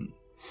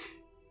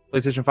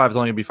PlayStation 5 is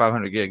only going to be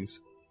 500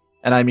 gigs,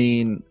 and I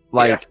mean,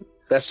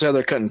 that's how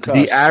they're cutting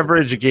costs. The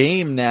average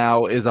game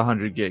now is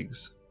 100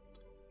 gigs.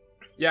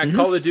 Yeah,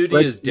 Call of Duty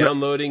is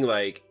downloading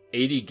like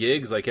 80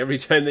 gigs like every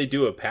time they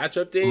do a patch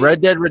update.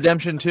 Red Dead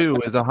Redemption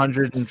 2 is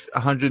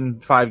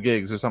 105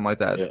 gigs or something like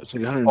that. Yeah, it's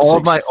like 106.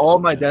 all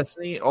of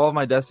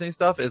my Destiny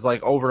stuff is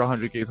like over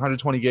 100 gigs,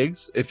 120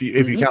 gigs if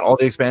you count all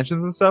the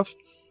expansions and stuff.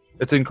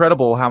 It's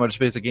incredible how much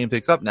space a game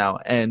takes up now.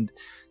 And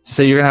to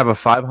say you're gonna have a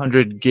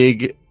 500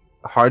 gig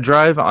hard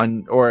drive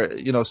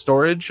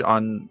storage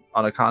on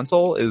a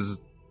console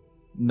is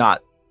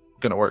not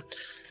gonna work.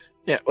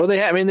 Yeah, well, they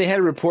had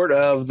a report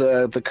of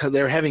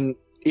they're having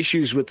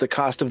issues with the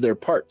cost of their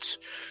parts,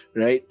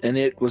 right? And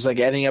it was like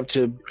adding up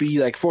to be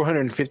like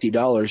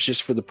 $450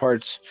 just for the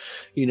parts.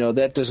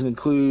 That doesn't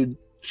include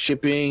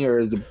shipping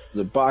or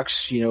the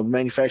box,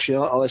 manufacturing,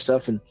 all that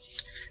stuff.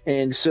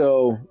 And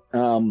so,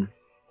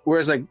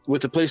 whereas like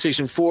with the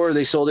PlayStation 4,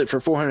 they sold it for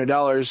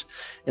 $400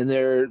 and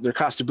their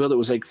cost to build it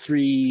was like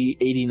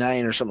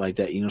 $389 or something like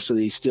that, so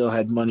they still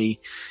had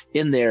money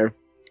in there,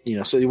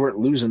 so they weren't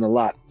losing a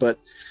lot, but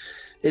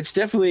it's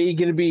definitely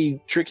going to be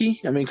tricky.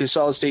 I mean, because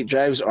solid state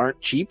drives aren't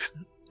cheap,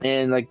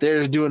 and like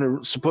they're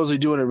supposedly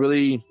doing a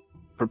really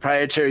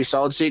proprietary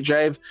solid state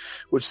drive,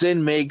 which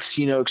then makes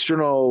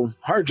external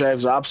hard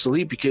drives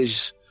obsolete,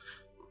 because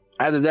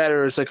either that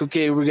or it's like,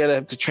 okay, we're gonna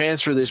have to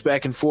transfer this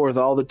back and forth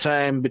all the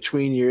time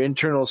between your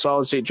internal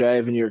solid state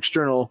drive and your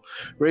external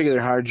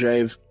regular hard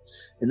drive,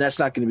 and that's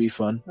not going to be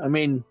fun. I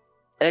mean,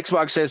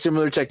 Xbox has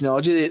similar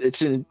technology.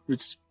 It's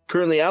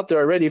currently out there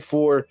already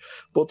for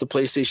both the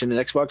PlayStation and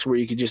Xbox, where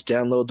you can just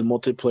download the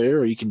multiplayer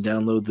or you can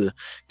download the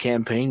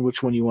campaign,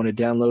 which one you want to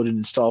download and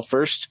install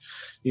first,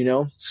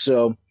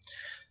 so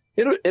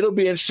it'll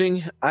be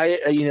interesting.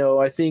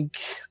 I think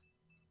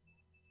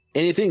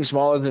anything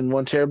smaller than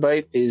 1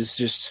 terabyte is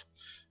just,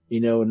 a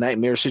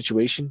nightmare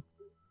situation.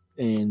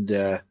 And,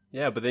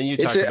 but then you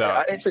talk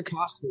about it's a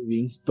cost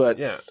saving, but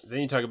then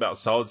you talk about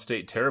solid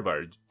state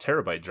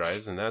terabyte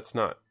drives, and that's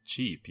not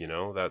cheap,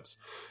 that's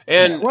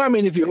well, I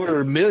mean, if you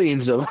order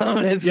millions of them,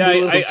 I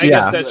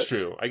guess that's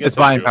true. I guess it's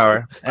buying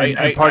power.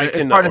 I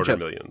cannot order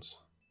millions.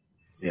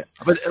 Yeah,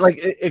 but like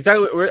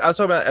exactly, I was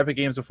talking about Epic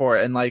Games before,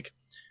 and like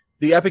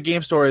the Epic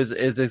Game Store is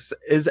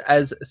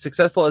as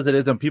successful as it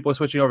is, and people are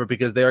switching over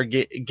because they are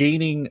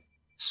gaining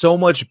so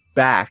much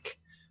back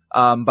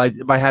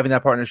by having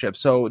that partnership.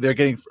 So they're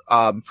getting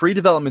free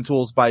development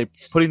tools by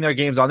putting their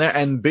games on there,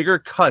 and bigger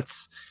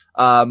cuts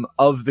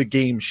of the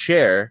game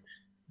share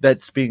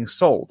that's being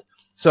sold.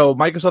 So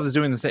Microsoft is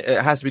doing the same.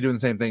 It has to be doing the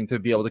same thing to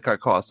be able to cut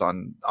costs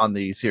on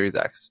the Series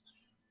X.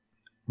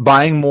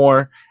 Buying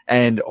more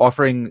and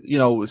offering,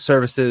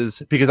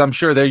 services, because I'm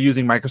sure they're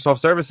using Microsoft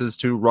services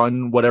to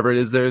run whatever it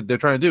is they're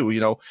trying to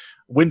do.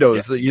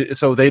 Windows,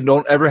 so they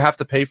don't ever have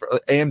to pay for.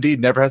 AMD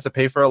never has to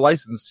pay for a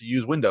license to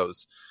use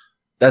Windows.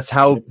 That's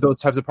how those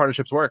types of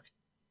partnerships work.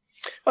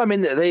 I mean,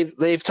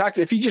 they've talked.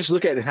 If you just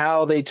look at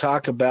how they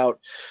talk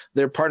about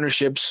their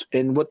partnerships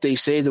and what they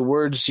say, the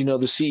words, the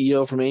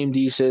CEO from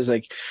AMD says,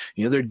 like,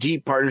 their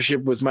deep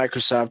partnership with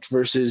Microsoft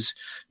versus,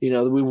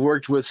 we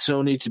worked with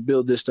Sony to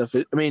build this stuff.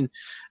 I mean,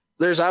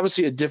 there's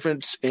obviously a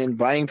difference in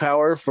buying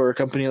power for a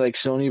company like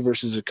Sony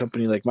versus a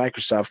company like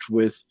Microsoft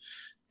with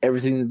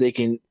everything that they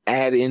can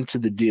add into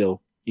the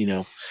deal.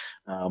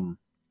 So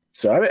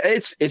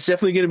it's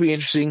definitely going to be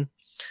interesting.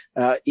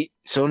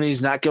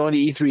 Sony's not going to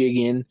E3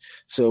 again,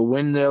 so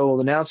when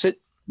they'll announce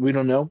it, we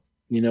don't know.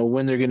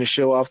 When they're going to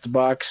show off the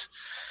box.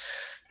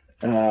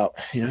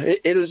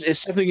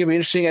 It's definitely going to be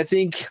interesting. I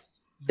think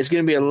it's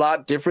going to be a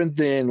lot different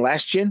than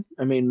last gen.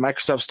 I mean,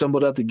 Microsoft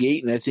stumbled out the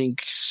gate, and I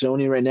think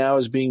Sony right now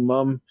is being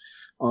mum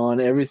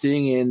on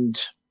everything.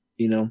 And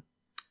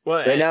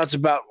right now it's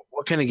about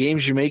what kind of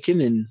games you're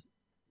making, and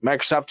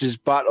Microsoft has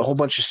bought a whole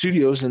bunch of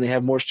studios, and they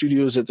have more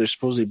studios that they're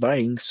supposedly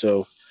buying.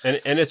 So.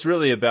 And it's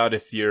really about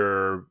if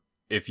your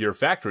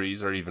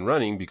factories are even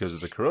running because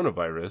of the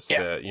coronavirus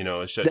that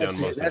is shut down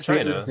most of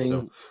China.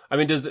 So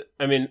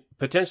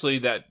potentially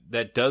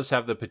that does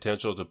have the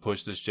potential to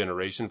push this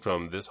generation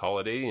from this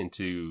holiday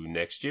into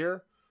next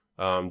year,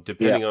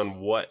 depending on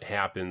what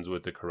happens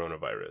with the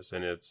coronavirus.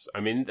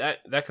 And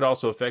that could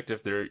also affect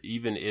if there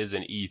even is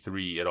an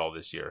E3 at all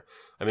this year.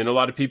 I mean, a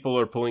lot of people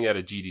are pulling out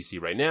of GDC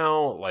right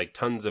now. Like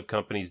tons of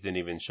companies didn't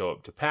even show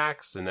up to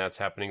PAX, and that's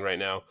happening right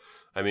now.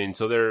 I mean,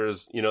 so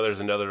there's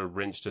another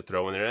wrench to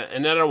throw in there.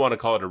 And I don't want to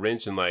call it a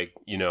wrench and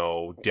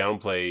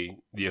downplay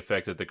the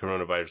effect that the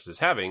coronavirus is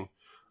having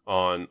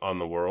on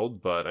the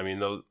world. But I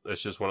mean,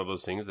 it's just one of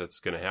those things that's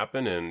going to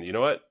happen. And you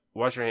know what?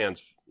 Wash your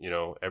hands,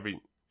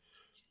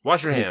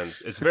 wash your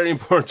hands. It's very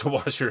important to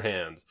wash your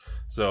hands.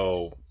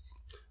 So,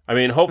 I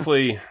mean,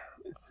 hopefully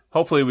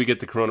we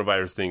get the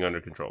coronavirus thing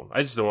under control.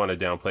 I just don't want to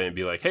downplay and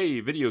be like,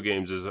 hey,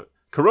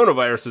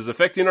 coronavirus is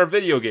affecting our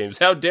video games.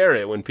 How dare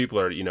it when people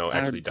are,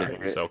 actually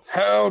dying. So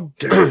how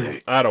dare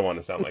it? I don't want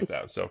to sound like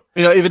that. So,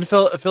 even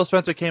Phil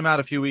Spencer came out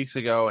a few weeks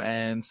ago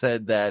and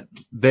said that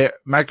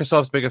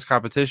Microsoft's biggest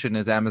competition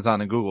is Amazon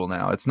and Google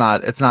now. It's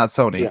not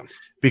Sony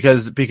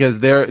because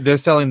they're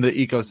selling the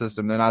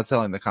ecosystem. They're not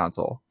selling the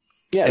console.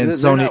 Yeah. And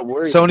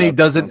Sony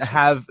doesn't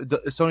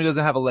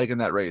have a leg in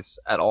that race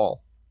at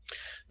all.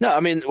 No, I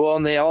mean,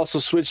 and they also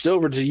switched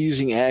over to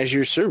using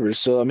Azure servers.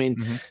 So, I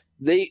mean,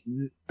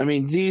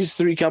 these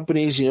three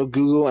companies,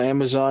 Google,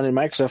 Amazon, and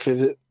Microsoft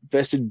have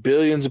invested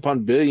billions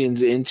upon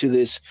billions into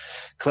this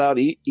cloud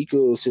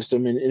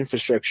ecosystem and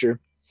infrastructure.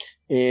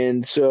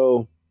 And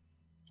so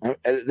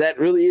that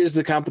really is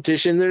the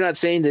competition. They're not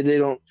saying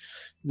that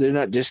they're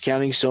not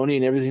discounting Sony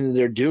and everything that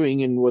they're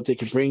doing and what they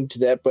can bring to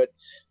that, but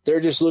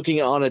they're just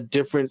looking on a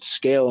different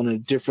scale and a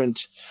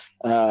different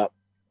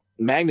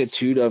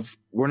magnitude of,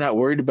 we're not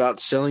worried about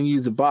selling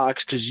you the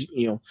box because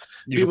you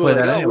can play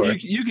that anywhere.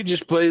 You could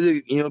just play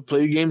the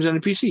games on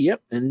a PC.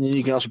 Yep, and then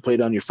you can also play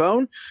it on your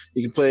phone.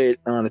 You can play it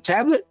on a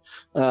tablet.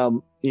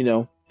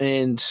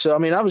 And so I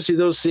mean, obviously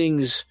those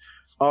things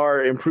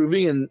are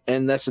improving,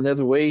 and that's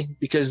another way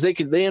because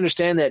they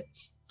understand that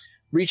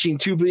reaching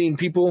 2 billion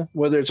people,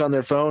 whether it's on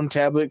their phone,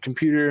 tablet,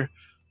 computer,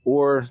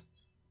 or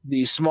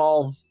the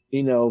small,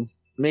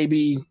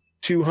 maybe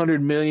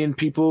 200 million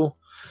people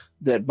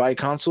that buy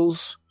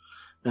consoles.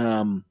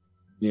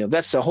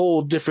 That's a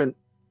whole different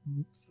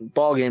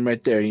ball game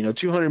right there.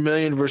 200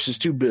 million versus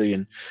 2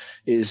 billion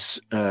is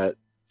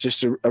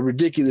just a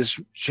ridiculous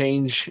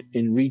change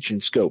in reach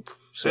and scope.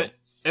 So,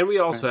 and we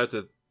also have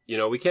to,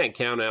 we can't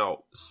count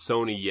out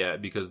Sony yet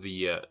because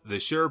the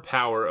sheer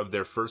power of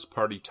their first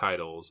party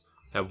titles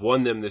have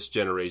won them this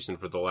generation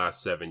for the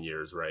last 7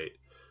 years, right?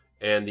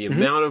 And the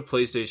amount of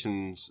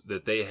PlayStations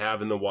that they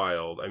have in the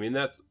wild, I mean,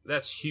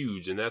 that's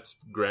huge, and that's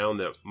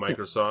ground that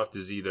Microsoft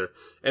is either,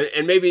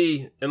 and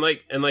maybe, and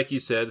like you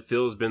said,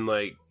 Phil's been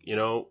like,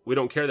 we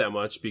don't care that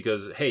much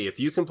because, hey, if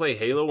you can play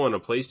Halo on a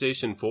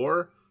PlayStation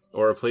 4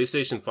 or a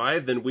PlayStation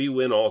 5, then we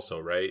win also,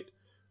 right?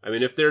 I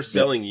mean, if they're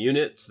selling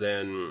units,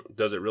 then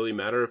does it really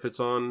matter if it's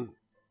on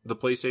the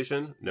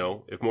PlayStation?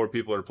 No. If more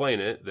people are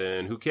playing it,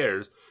 then who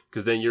cares?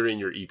 Because then you're in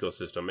your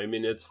ecosystem. I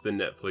mean, it's the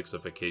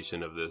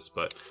Netflixification of this,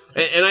 but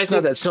and I think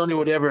not that Sony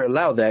would ever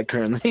allow that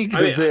currently.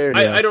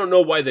 I don't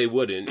know why they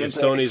wouldn't. If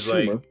Sony's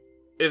like,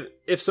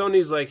 if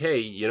Sony's like,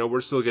 hey,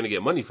 we're still going to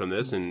get money from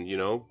this, and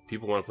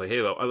people want to play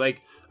Halo.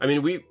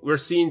 We're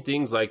seeing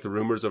things like the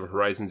rumors of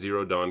Horizon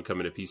Zero Dawn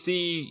coming to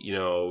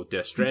PC.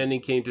 Death Stranding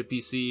came to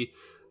PC.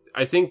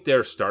 I think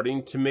they're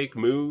starting to make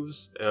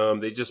moves.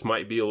 They just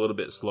might be a little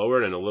bit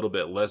slower and a little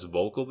bit less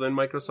vocal than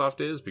Microsoft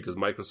is, because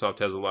Microsoft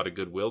has a lot of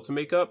goodwill to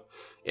make up.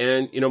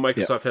 And,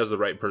 Microsoft has the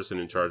right person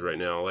in charge right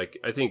now. Like,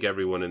 I think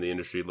everyone in the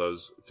industry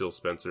loves Phil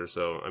Spencer.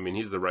 So, I mean,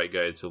 he's the right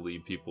guy to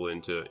lead people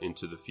into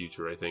the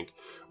future, I think.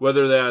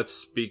 Whether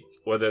that's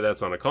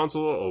on a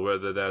console or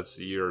whether that's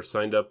you're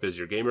signed up as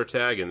your gamer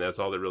tag and that's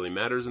all that really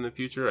matters in the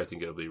future, I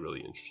think it'll be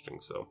really interesting.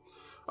 So,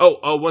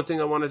 one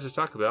thing I wanted to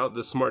talk about,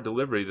 the smart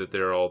delivery that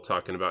they're all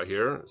talking about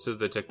here. It says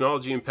the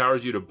technology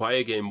empowers you to buy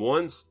a game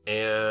once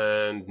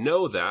and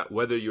know that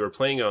whether you are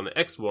playing on the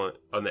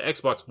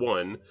Xbox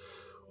One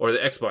or the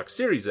Xbox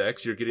Series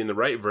X, you're getting the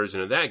right version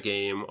of that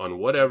game on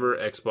whatever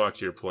Xbox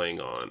you're playing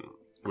on.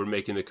 We're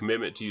making the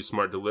commitment to use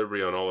smart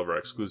delivery on all of our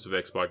exclusive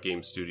Xbox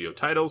Game Studio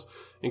titles,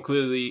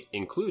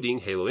 including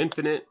Halo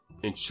Infinite,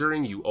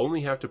 ensuring you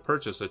only have to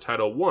purchase a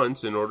title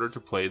once in order to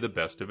play the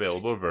best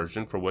available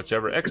version for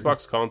whichever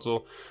Xbox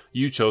console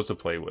you chose to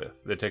play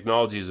with. The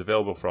technology is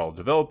available for all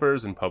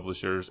developers and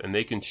publishers, and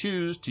they can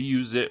choose to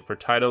use it for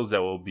titles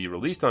that will be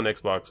released on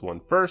Xbox One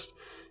first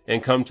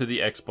and come to the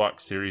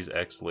Xbox Series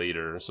X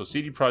later. So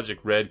CD Projekt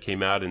Red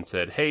came out and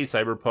said, hey,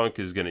 Cyberpunk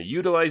is going to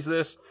utilize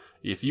this.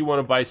 If you want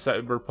to buy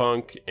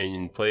Cyberpunk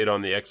and play it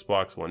on the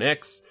Xbox One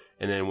X,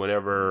 and then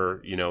whenever,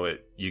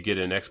 you get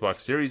an Xbox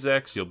Series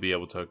X, you'll be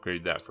able to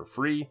upgrade that for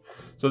free.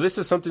 So this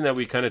is something that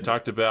we kind of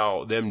talked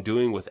about them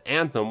doing with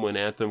Anthem when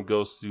Anthem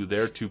goes through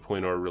their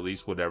 2.0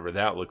 release, whatever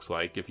that looks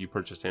like. If you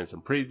purchased Anthem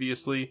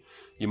previously,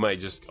 you might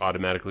just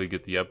automatically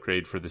get the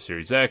upgrade for the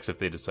Series X if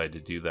they decide to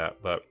do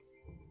that. But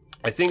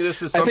I think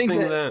this is something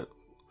that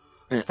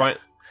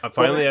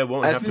finally I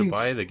won't have to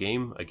buy the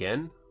game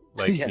again,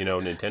 like,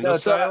 Nintendo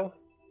style.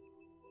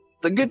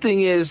 The good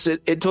thing is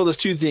it told us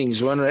two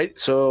things. One, right?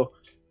 So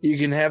you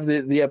can have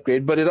the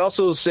upgrade, but it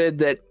also said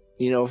that,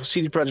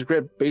 CD Projekt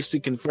Red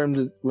basically confirmed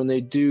that when they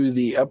do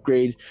the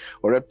upgrade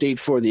or update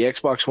for the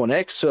Xbox One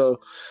X. So,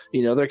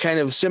 they're kind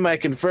of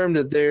semi-confirmed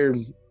that they're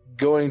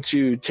going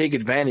to take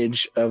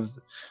advantage of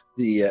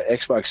the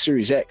Xbox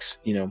Series X,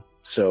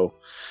 So,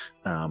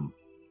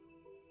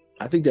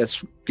 I think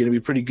that's going to be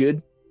pretty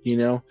good,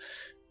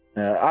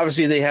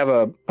 Obviously, they have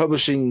a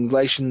publishing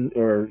license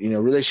or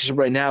relationship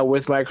right now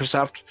with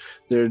Microsoft.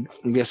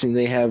 I'm guessing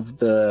they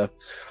have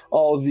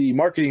all the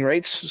marketing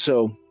rights,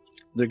 so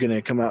they're going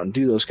to come out and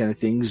do those kind of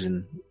things,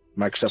 and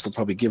Microsoft will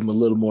probably give them a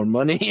little more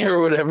money or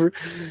whatever.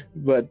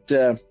 But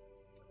the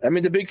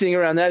big thing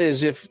around that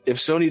is if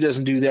Sony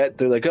doesn't do that,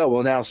 they're like, oh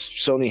well, now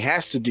Sony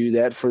has to do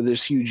that for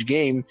this huge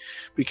game,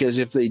 because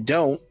if they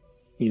don't,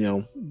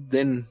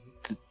 then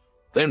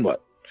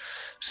what?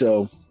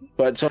 So,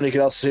 but Sony could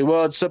also say,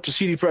 well, it's up to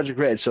CD Projekt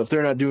Red, so if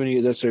they're not doing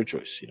it, that's their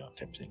choice,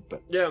 type of thing.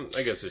 But yeah,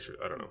 I guess it's true.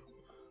 I don't know.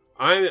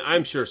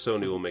 I'm sure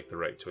Sony will make the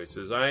right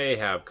choices. I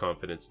have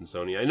confidence in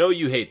Sony. I know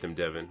you hate them,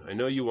 Devin. I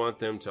know you want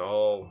them to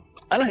all.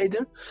 I don't hate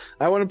them.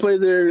 I want to play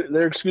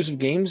their exclusive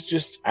games.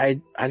 I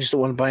just don't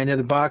want to buy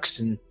another box.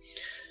 And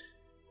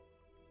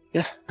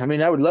yeah,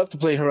 I would love to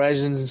play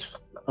Horizons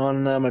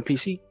on my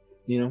PC.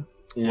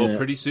 Well,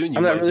 pretty soon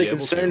I'm not really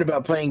concerned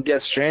about playing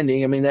Death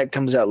Stranding. that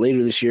comes out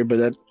later this year,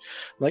 but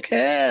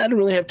I don't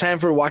really have time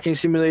for a walking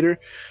simulator.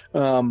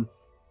 But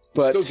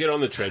just go get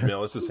on the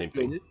treadmill. It's the same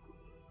thing.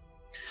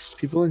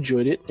 People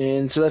enjoyed it,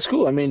 and so that's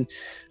cool.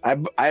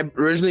 I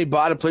originally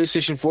bought a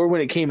PlayStation 4 when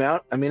it came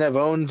out. I've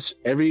owned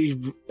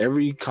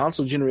every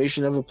console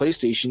generation of a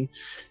PlayStation.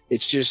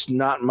 It's just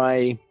not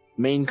my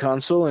main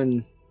console,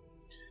 and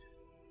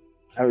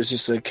I was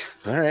just like,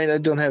 all right, I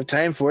don't have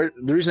time for it.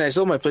 The reason I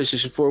sold my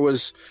PlayStation 4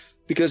 was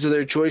because of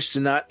their choice to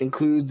not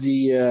include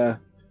the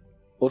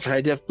ultra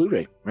high def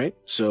Blu-ray, right?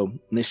 So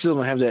they still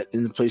don't have that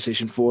in the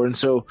PlayStation 4, and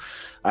so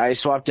I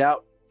swapped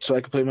out so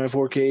I could play my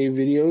 4K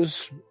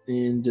videos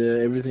and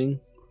everything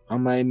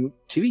on my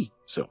TV.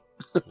 So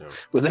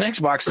with an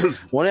Xbox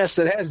One S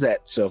that has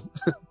that. So.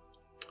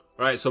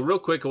 All right, so real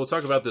quick, we'll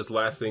talk about this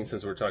last thing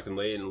since we're talking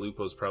late, and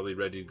Lupo's probably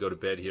ready to go to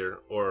bed here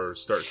or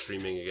start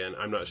streaming again.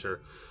 I'm not sure.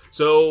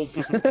 So,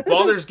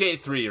 Baldur's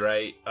Gate 3,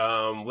 right?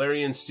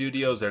 Larian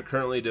Studios, they're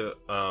currently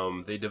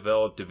they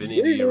developed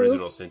Divinity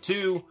Original Sin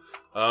 2.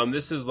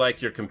 This is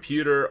like your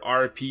computer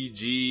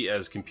RPG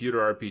as computer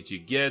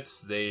RPG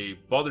gets.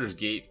 Baldur's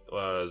Gate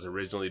was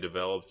originally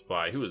developed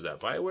by, who was that?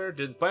 BioWare?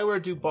 Did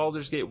BioWare do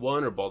Baldur's Gate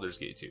 1 or Baldur's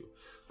Gate 2?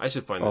 I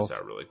should find this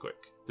out really quick.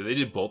 Did they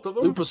do both of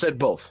them? Lupo said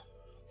both.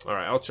 All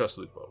right, I'll trust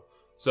Lupo.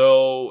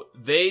 So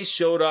they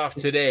showed off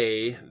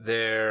today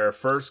their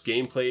first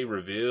gameplay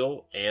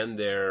reveal and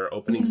their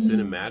opening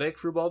cinematic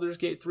for Baldur's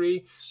Gate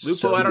 3.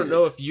 Lupo, I don't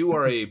know if you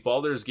are a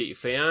Baldur's Gate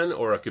fan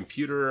or a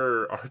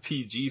computer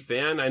RPG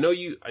fan. I know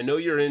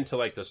you're into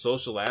like the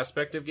social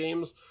aspect of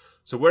games.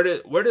 So where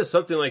does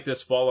something like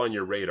this fall on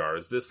your radar?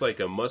 Is this like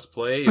a must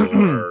play,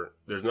 or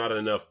there's not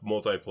enough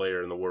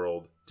multiplayer in the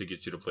world to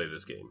get you to play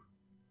this game?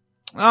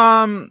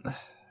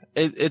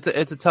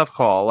 It's a tough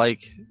call.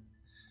 Like,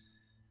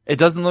 it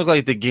doesn't look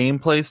like the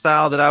gameplay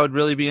style that I would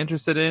really be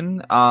interested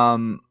in.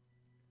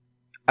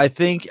 I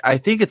think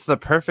it's the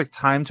perfect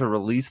time to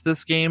release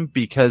this game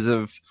because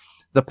of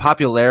the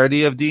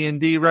popularity of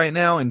D&D right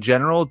now in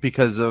general,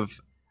 because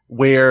of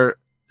where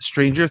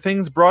Stranger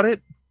Things brought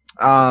it.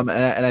 And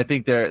I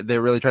think they're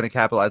really trying to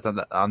capitalize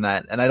on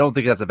that. And I don't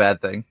think that's a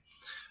bad thing.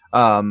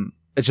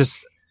 It's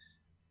just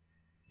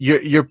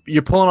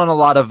you're pulling on a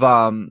lot of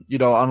on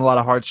a lot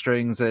of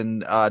heartstrings and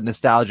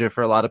nostalgia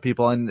for a lot of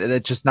people, and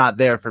it's just not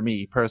there for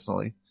me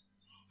personally.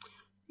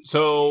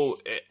 So,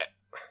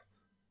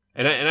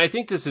 and I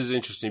think this is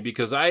interesting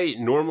because I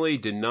normally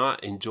did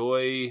not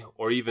enjoy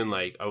or even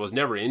I was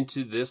never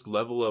into this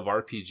level of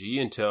RPG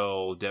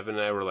until Devin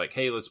and I were like,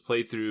 hey, let's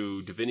play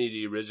through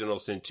Divinity Original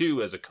Sin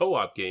 2 as a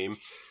co-op game.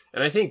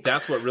 And I think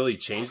that's what really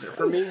changed it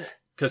for me.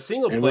 Because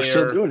single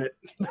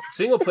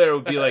player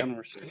would be like,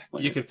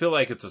 you can feel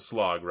like it's a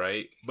slog,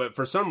 right? But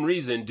for some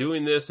reason,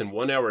 doing this in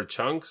 1 hour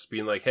chunks,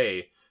 being like,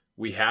 hey,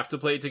 we have to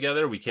play it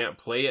together. We can't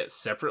play it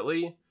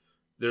separately.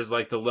 There's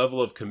the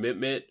level of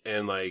commitment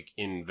and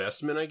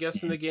investment, I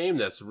guess, in the game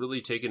that's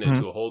really taken it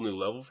to a whole new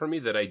level for me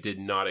that I did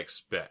not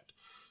expect.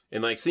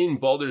 And seeing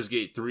Baldur's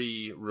Gate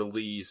 3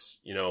 release,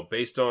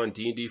 based on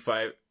D&D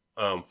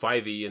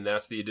 5e, and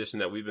that's the edition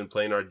that we've been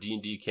playing our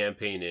D&D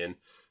campaign in.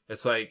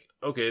 It's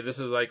okay, this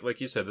is like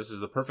you said, this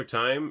is the perfect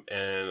time,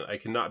 and I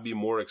cannot be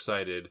more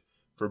excited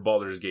for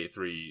Baldur's Gate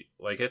 3.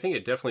 I think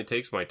it definitely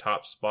takes my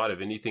top spot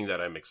of anything that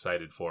I'm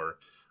excited for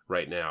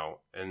right now.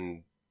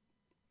 And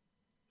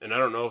I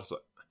don't know if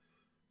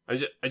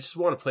I just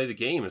want to play the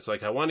game. It's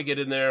I want to get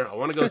in there. I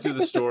want to go through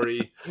the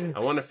story. I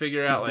want to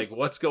figure out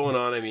what's going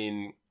on. I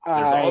mean,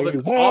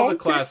 there's all the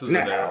classes in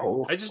there.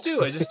 I just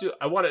do.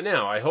 I want it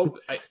now. I hope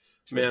I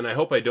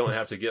don't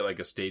have to get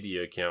a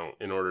Stadia account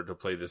in order to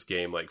play this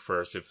game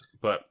first.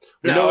 But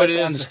we know it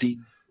is.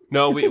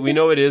 No, we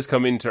know it is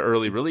coming to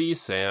early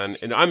release, and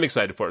I'm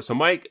excited for it. So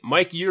Mike,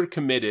 you're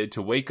committed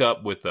to wake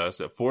up with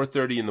us at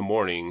 4:30 in the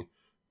morning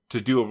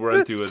to do a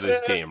run through of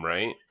this game,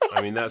 right?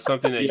 I mean, that's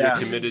something that you're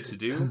committed to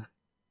do.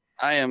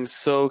 I am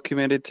so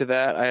committed to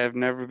that. I have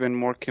never been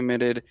more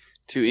committed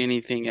to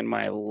anything in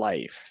my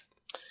life.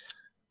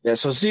 Yeah,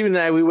 so Steven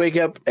and I, we wake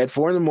up at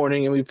 4 in the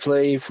morning and we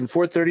play from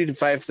 4:30 to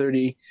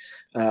 5:30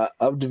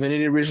 of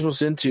Divinity Original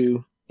Sin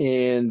 2.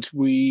 And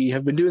we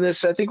have been doing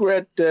this, I think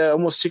we're at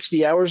almost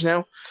 60 hours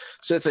now.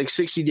 So that's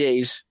 60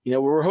 days.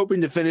 We're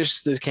hoping to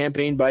finish the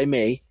campaign by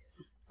May.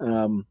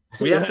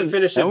 We have to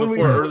finish it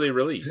before early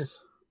release.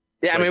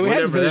 Yeah, I mean, we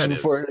have to finish it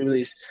before early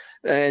release.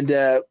 And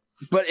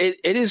but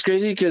it is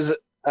crazy because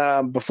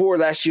before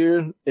last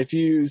year, if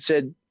you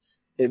said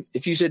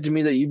to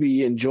me that you'd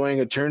be enjoying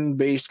a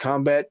turn-based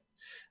combat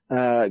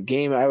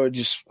game, I would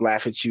just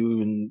laugh at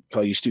you and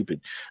call you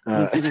stupid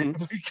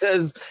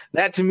because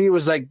that to me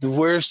was the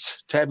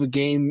worst type of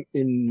game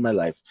in my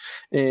life,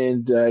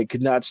 and I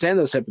could not stand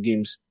those type of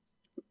games.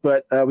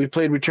 But we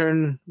played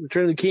Return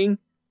of the King,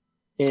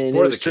 and it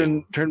was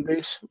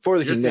turn-based for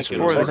the King.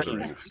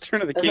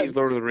 Return of the King is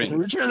Lord of the Rings.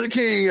 Return of the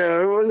King.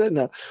 What was that?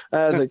 No,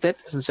 I was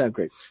that doesn't sound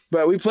great.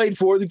 But we played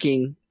For the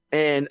King.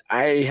 And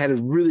I had a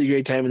really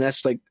great time, and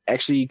that's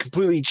actually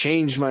completely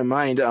changed my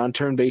mind on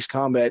turn-based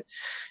combat.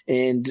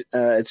 And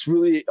it's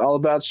really all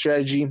about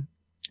strategy, and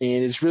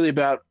it's really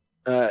about,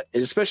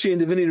 especially in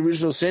Divinity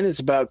Original Sin, it's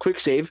about quick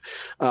save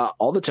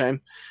all the time.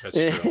 That's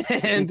true.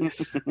 And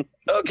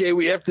okay,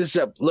 we F this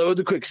up, load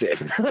the quick save,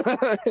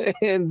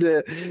 and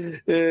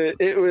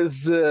it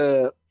was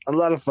a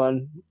lot of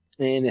fun,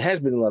 and it has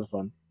been a lot of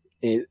fun.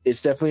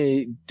 It's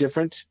definitely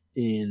different,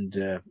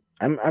 and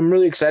I'm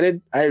really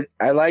excited.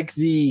 I like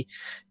the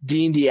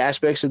D&D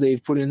aspects that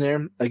they've put in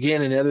there.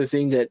 Again, another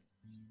thing that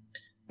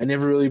I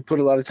never really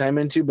put a lot of time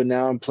into, but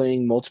now I'm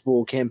playing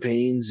multiple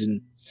campaigns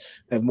and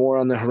have more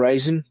on the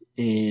horizon.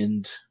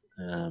 And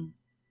I'm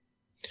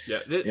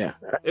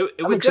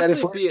excited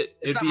for it.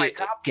 It's not my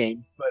top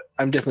game, but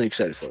I'm definitely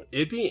excited for it.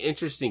 It'd be an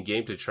interesting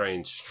game to try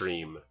and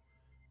stream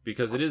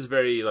because it is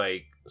very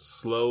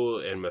slow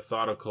and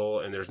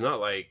methodical, and there's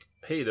not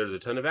hey, there's a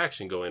ton of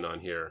action going on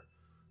here.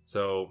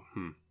 So,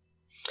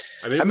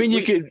 I mean,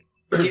 you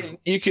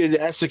could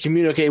ask the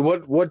community, okay,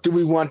 what do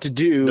we want to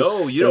do?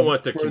 No, you don't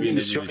want the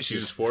community to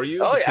choose for you.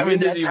 Oh, yeah,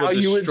 that's how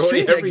you would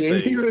stream everything.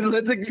 That game. You would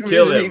let the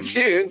community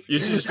choose. You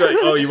should just be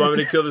oh, you want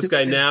me to kill this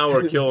guy now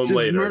or kill him just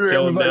later? Murder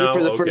kill him now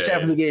for the first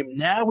half of the game.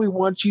 Now we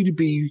want you to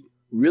be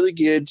really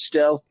good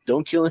stealth.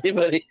 Don't kill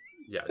anybody.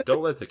 Yeah,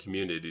 don't let the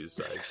community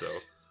decide. So,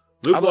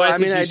 Lupo, I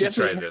think you should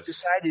try this.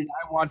 Decided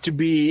I want to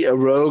be a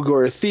rogue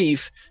or a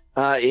thief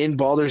in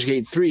Baldur's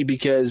Gate 3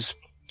 because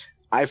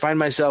I find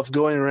myself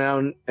going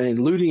around and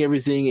looting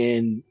everything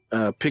and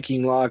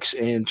picking locks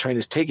and trying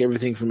to take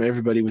everything from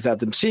everybody without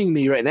them seeing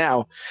me right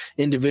now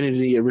in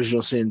Divinity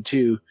Original Sin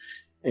 2.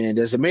 And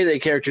as a melee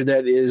character,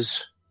 that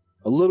is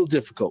a little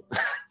difficult.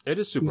 It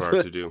is super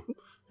hard to do.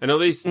 And at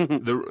least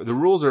the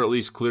rules are at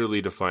least clearly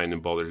defined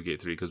in Baldur's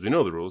Gate 3 because we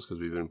know the rules because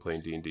we've been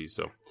playing D&D.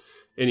 So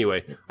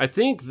anyway, I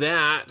think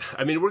that,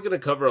 we're going to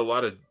cover a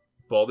lot of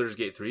Baldur's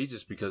Gate 3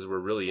 just because we're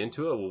really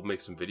into it. We'll make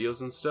some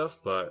videos and stuff,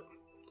 but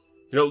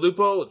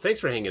Lupo, thanks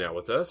for hanging out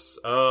with us.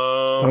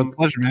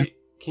 Pleasure, man.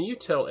 Can you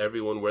tell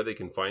everyone where they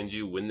can find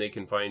you, when they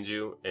can find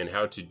you, and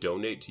how to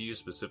donate to you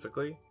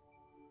specifically?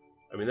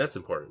 I mean, that's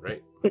important,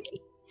 right?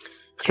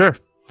 Sure.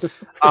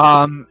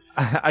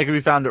 I can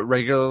be found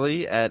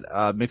regularly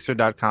at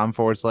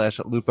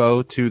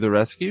mixer.com/Lupo to the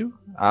rescue.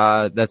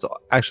 That's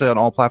actually on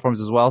all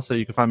platforms as well. So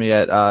you can find me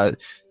at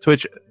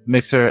Twitch,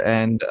 Mixer,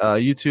 and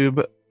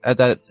YouTube at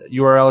that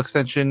URL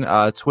extension,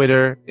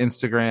 Twitter,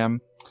 Instagram.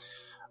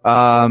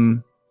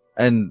 And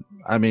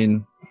I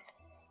mean,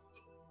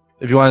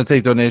 if you want to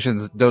take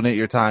donations, donate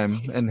your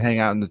time and hang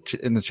out in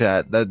the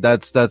chat.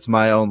 That's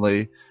my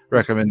only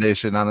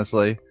recommendation,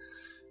 honestly.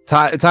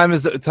 Time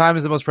is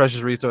the most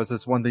precious resource.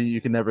 It's one thing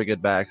you can never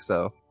get back.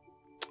 So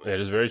it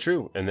is very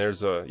true. And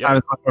there's time is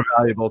much more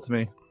valuable to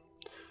me.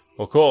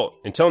 Well, cool.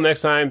 Until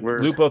next time,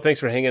 Lupo, thanks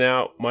for hanging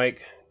out.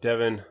 Mike,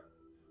 Devin,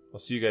 I'll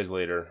see you guys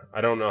later.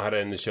 I don't know how to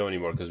end the show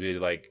anymore because we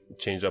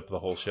changed up the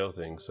whole show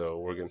thing. So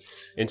we're gonna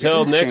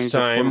until next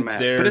time.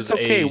 But it's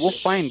okay. We'll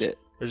find it.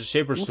 There's a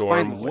shaper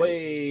storm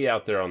way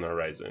out there on the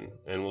horizon,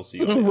 and we'll see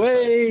you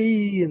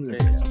way in there.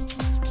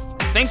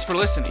 Thanks for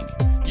listening.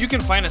 You can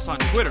find us on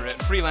Twitter at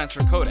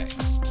Freelancer Codex,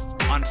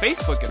 on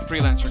Facebook at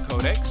Freelancer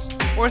Codex,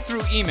 or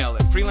through email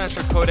at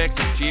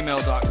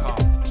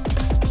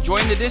freelancercodex@gmail.com.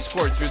 Join the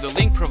Discord through the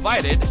link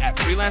provided at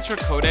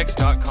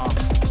freelancercodex.com.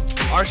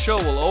 Our show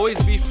will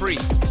always be free,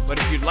 but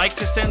if you'd like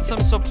to send some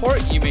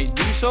support, you may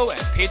do so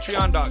at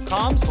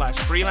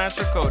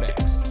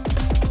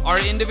patreon.com/freelancercodex. Our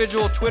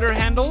individual Twitter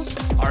handles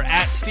are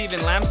at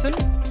Steven Lamson,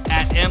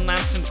 at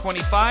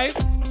mlamson25,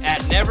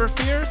 at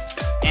Neverfear,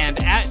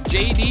 and at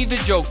JD the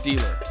Joke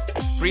Dealer.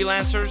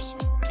 Freelancers,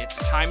 it's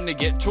time to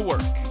get to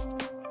work.